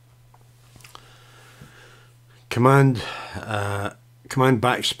command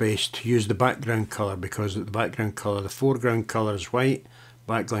backspace to use the background colour, because the background colour, the foreground colour is white,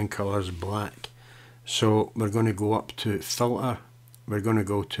 background colour is black. So we're going to go up to filter, we're going to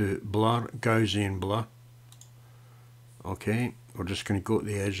go to blur, Gaussian blur. Okay, we're just going to go to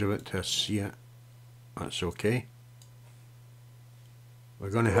the edge of it to see it. That's okay. We're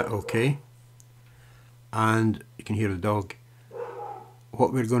going to hit OK, and you can hear the dog.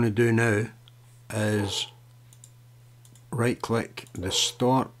 What we're going to do now is right click,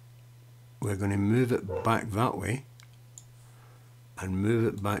 distort. We're going to move it back that way and move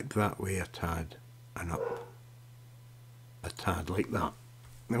it back that way a tad and up a tad, like that.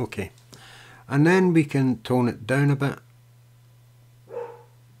 Okay, and then we can tone it down a bit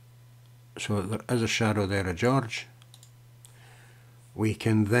so there is a shadow there of George. We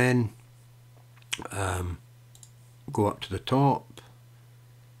can then go up to the top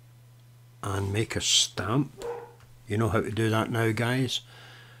and make a stamp. You know how to do that now, guys.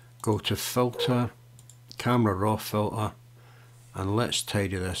 Go to filter, camera raw filter, and let's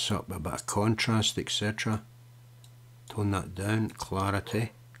tidy this up with a bit of contrast, etc. Tone that down,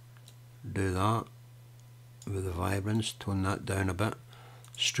 clarity, do that with the vibrance, tone that down a bit.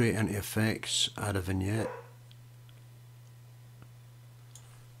 Straight into effects, add a vignette.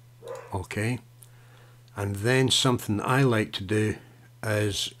 Okay, and then something I like to do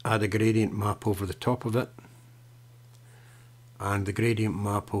is add a gradient map over the top of it, and the gradient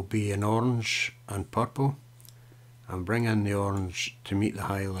map will be in orange and purple, and bring in the orange to meet the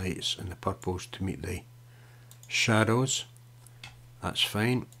highlights and the purples to meet the shadows. That's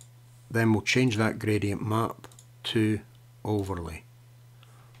fine. Then we'll change that gradient map to overlay,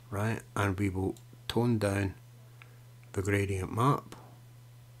 right, and we will tone down the gradient map.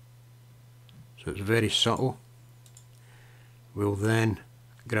 So it's very subtle. We'll then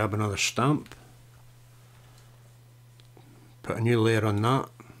grab another stamp, put a new layer on that,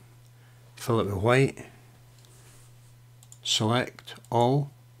 fill it with white, select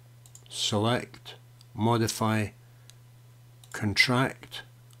all, select, modify, contract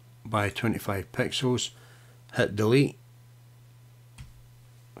by 25 pixels, hit delete,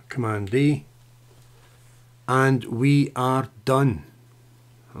 Command D, and we are done.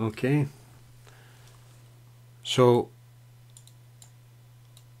 Okay. So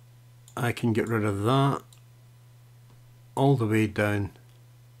I can get rid of that all the way down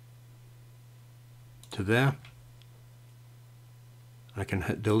to there. I can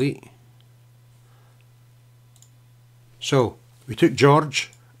hit delete. So we took George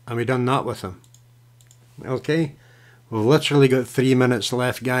and we done that with him. Okay, we've literally got 3 minutes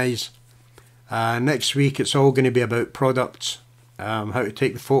left, guys. Next week it's all going to be about products, how to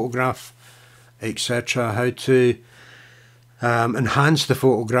take the photograph, etc. How to enhance the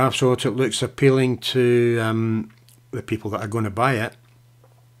photograph so that it looks appealing to the people that are going to buy it.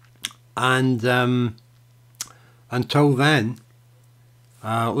 And until then,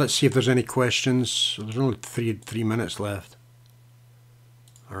 let's see if there's any questions. There's only three minutes left.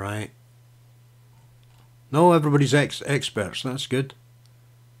 All right. No, everybody's experts. That's good.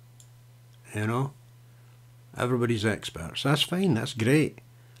 You know, everybody's experts. That's fine. That's great.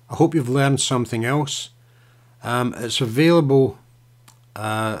 I hope you've learned something else. It's available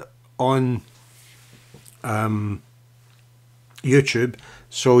on YouTube,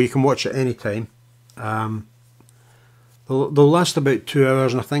 so you can watch it anytime. They'll last about 2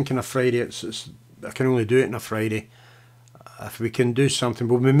 hours, and I think on a Friday, I can only do it on a Friday. If we can do something,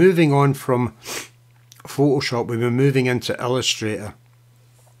 we'll be moving on from Photoshop, we'll be moving into Illustrator,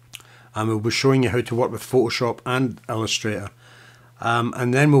 and we'll be showing you how to work with Photoshop and Illustrator.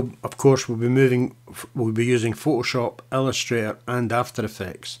 And then we'll be using Photoshop, Illustrator and After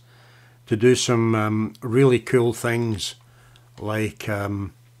Effects to do some really cool things like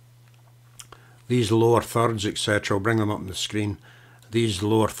these lower thirds, etc. I'll bring them up on the screen. These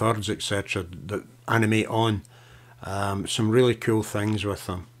lower thirds, etc. that animate on. Some really cool things with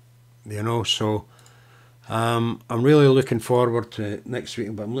them, you know. So I'm really looking forward to next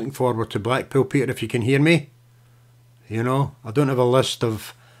week, but I'm looking forward to Blackpool, Peter, if you can hear me. You know, I don't have a list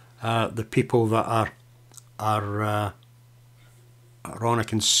of the people that are on. I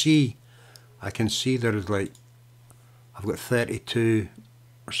can see there's like, I've got 32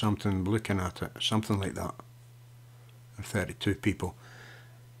 or something looking at it, something like that. 32 people.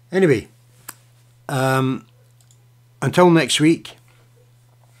 Anyway, until next week,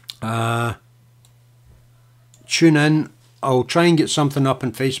 tune in. I'll try and get something up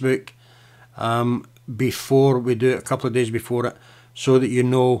on Facebook before we do it, a couple of days before it, so that you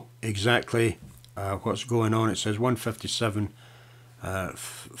know exactly what's going on. It says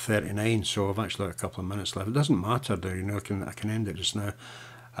 1:57:39, so I've actually got a couple of minutes left. It doesn't matter, though, you know. I can end it just now.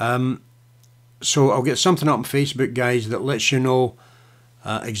 So I'll get something up on Facebook, guys, that lets you know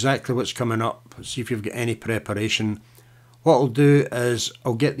exactly what's coming up. See if you've got any preparation. What I'll do is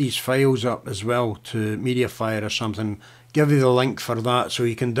I'll get these files up as well to Mediafire or something, give you the link for that so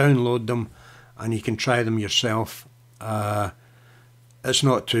you can download them and you can try them yourself. It's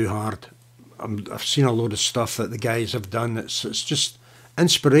not too hard. I've seen a load of stuff that the guys have done. It's just,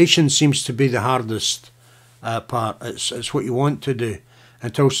 inspiration seems to be the hardest part. It's what you want to do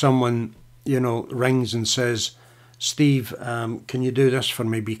until someone, you know, rings and says, Steve, can you do this for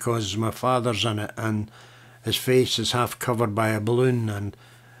me because my father's in it and his face is half covered by a balloon, and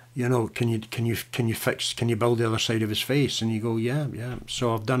you know, can you build the other side of his face? And you go, yeah.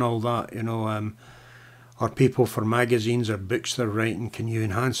 So I've done all that, you know. Or people for magazines or books they're writing, can you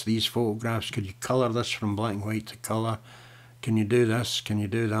enhance these photographs? Could you colour this from black and white to colour? Can you do this? Can you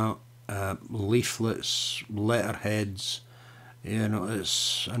do that? Leaflets, letterheads, you know,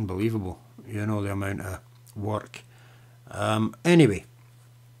 it's unbelievable, you know, the amount of work. Anyway,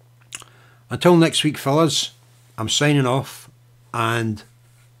 until next week, fellas, I'm signing off, and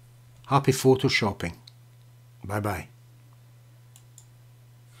happy photoshopping. Bye bye.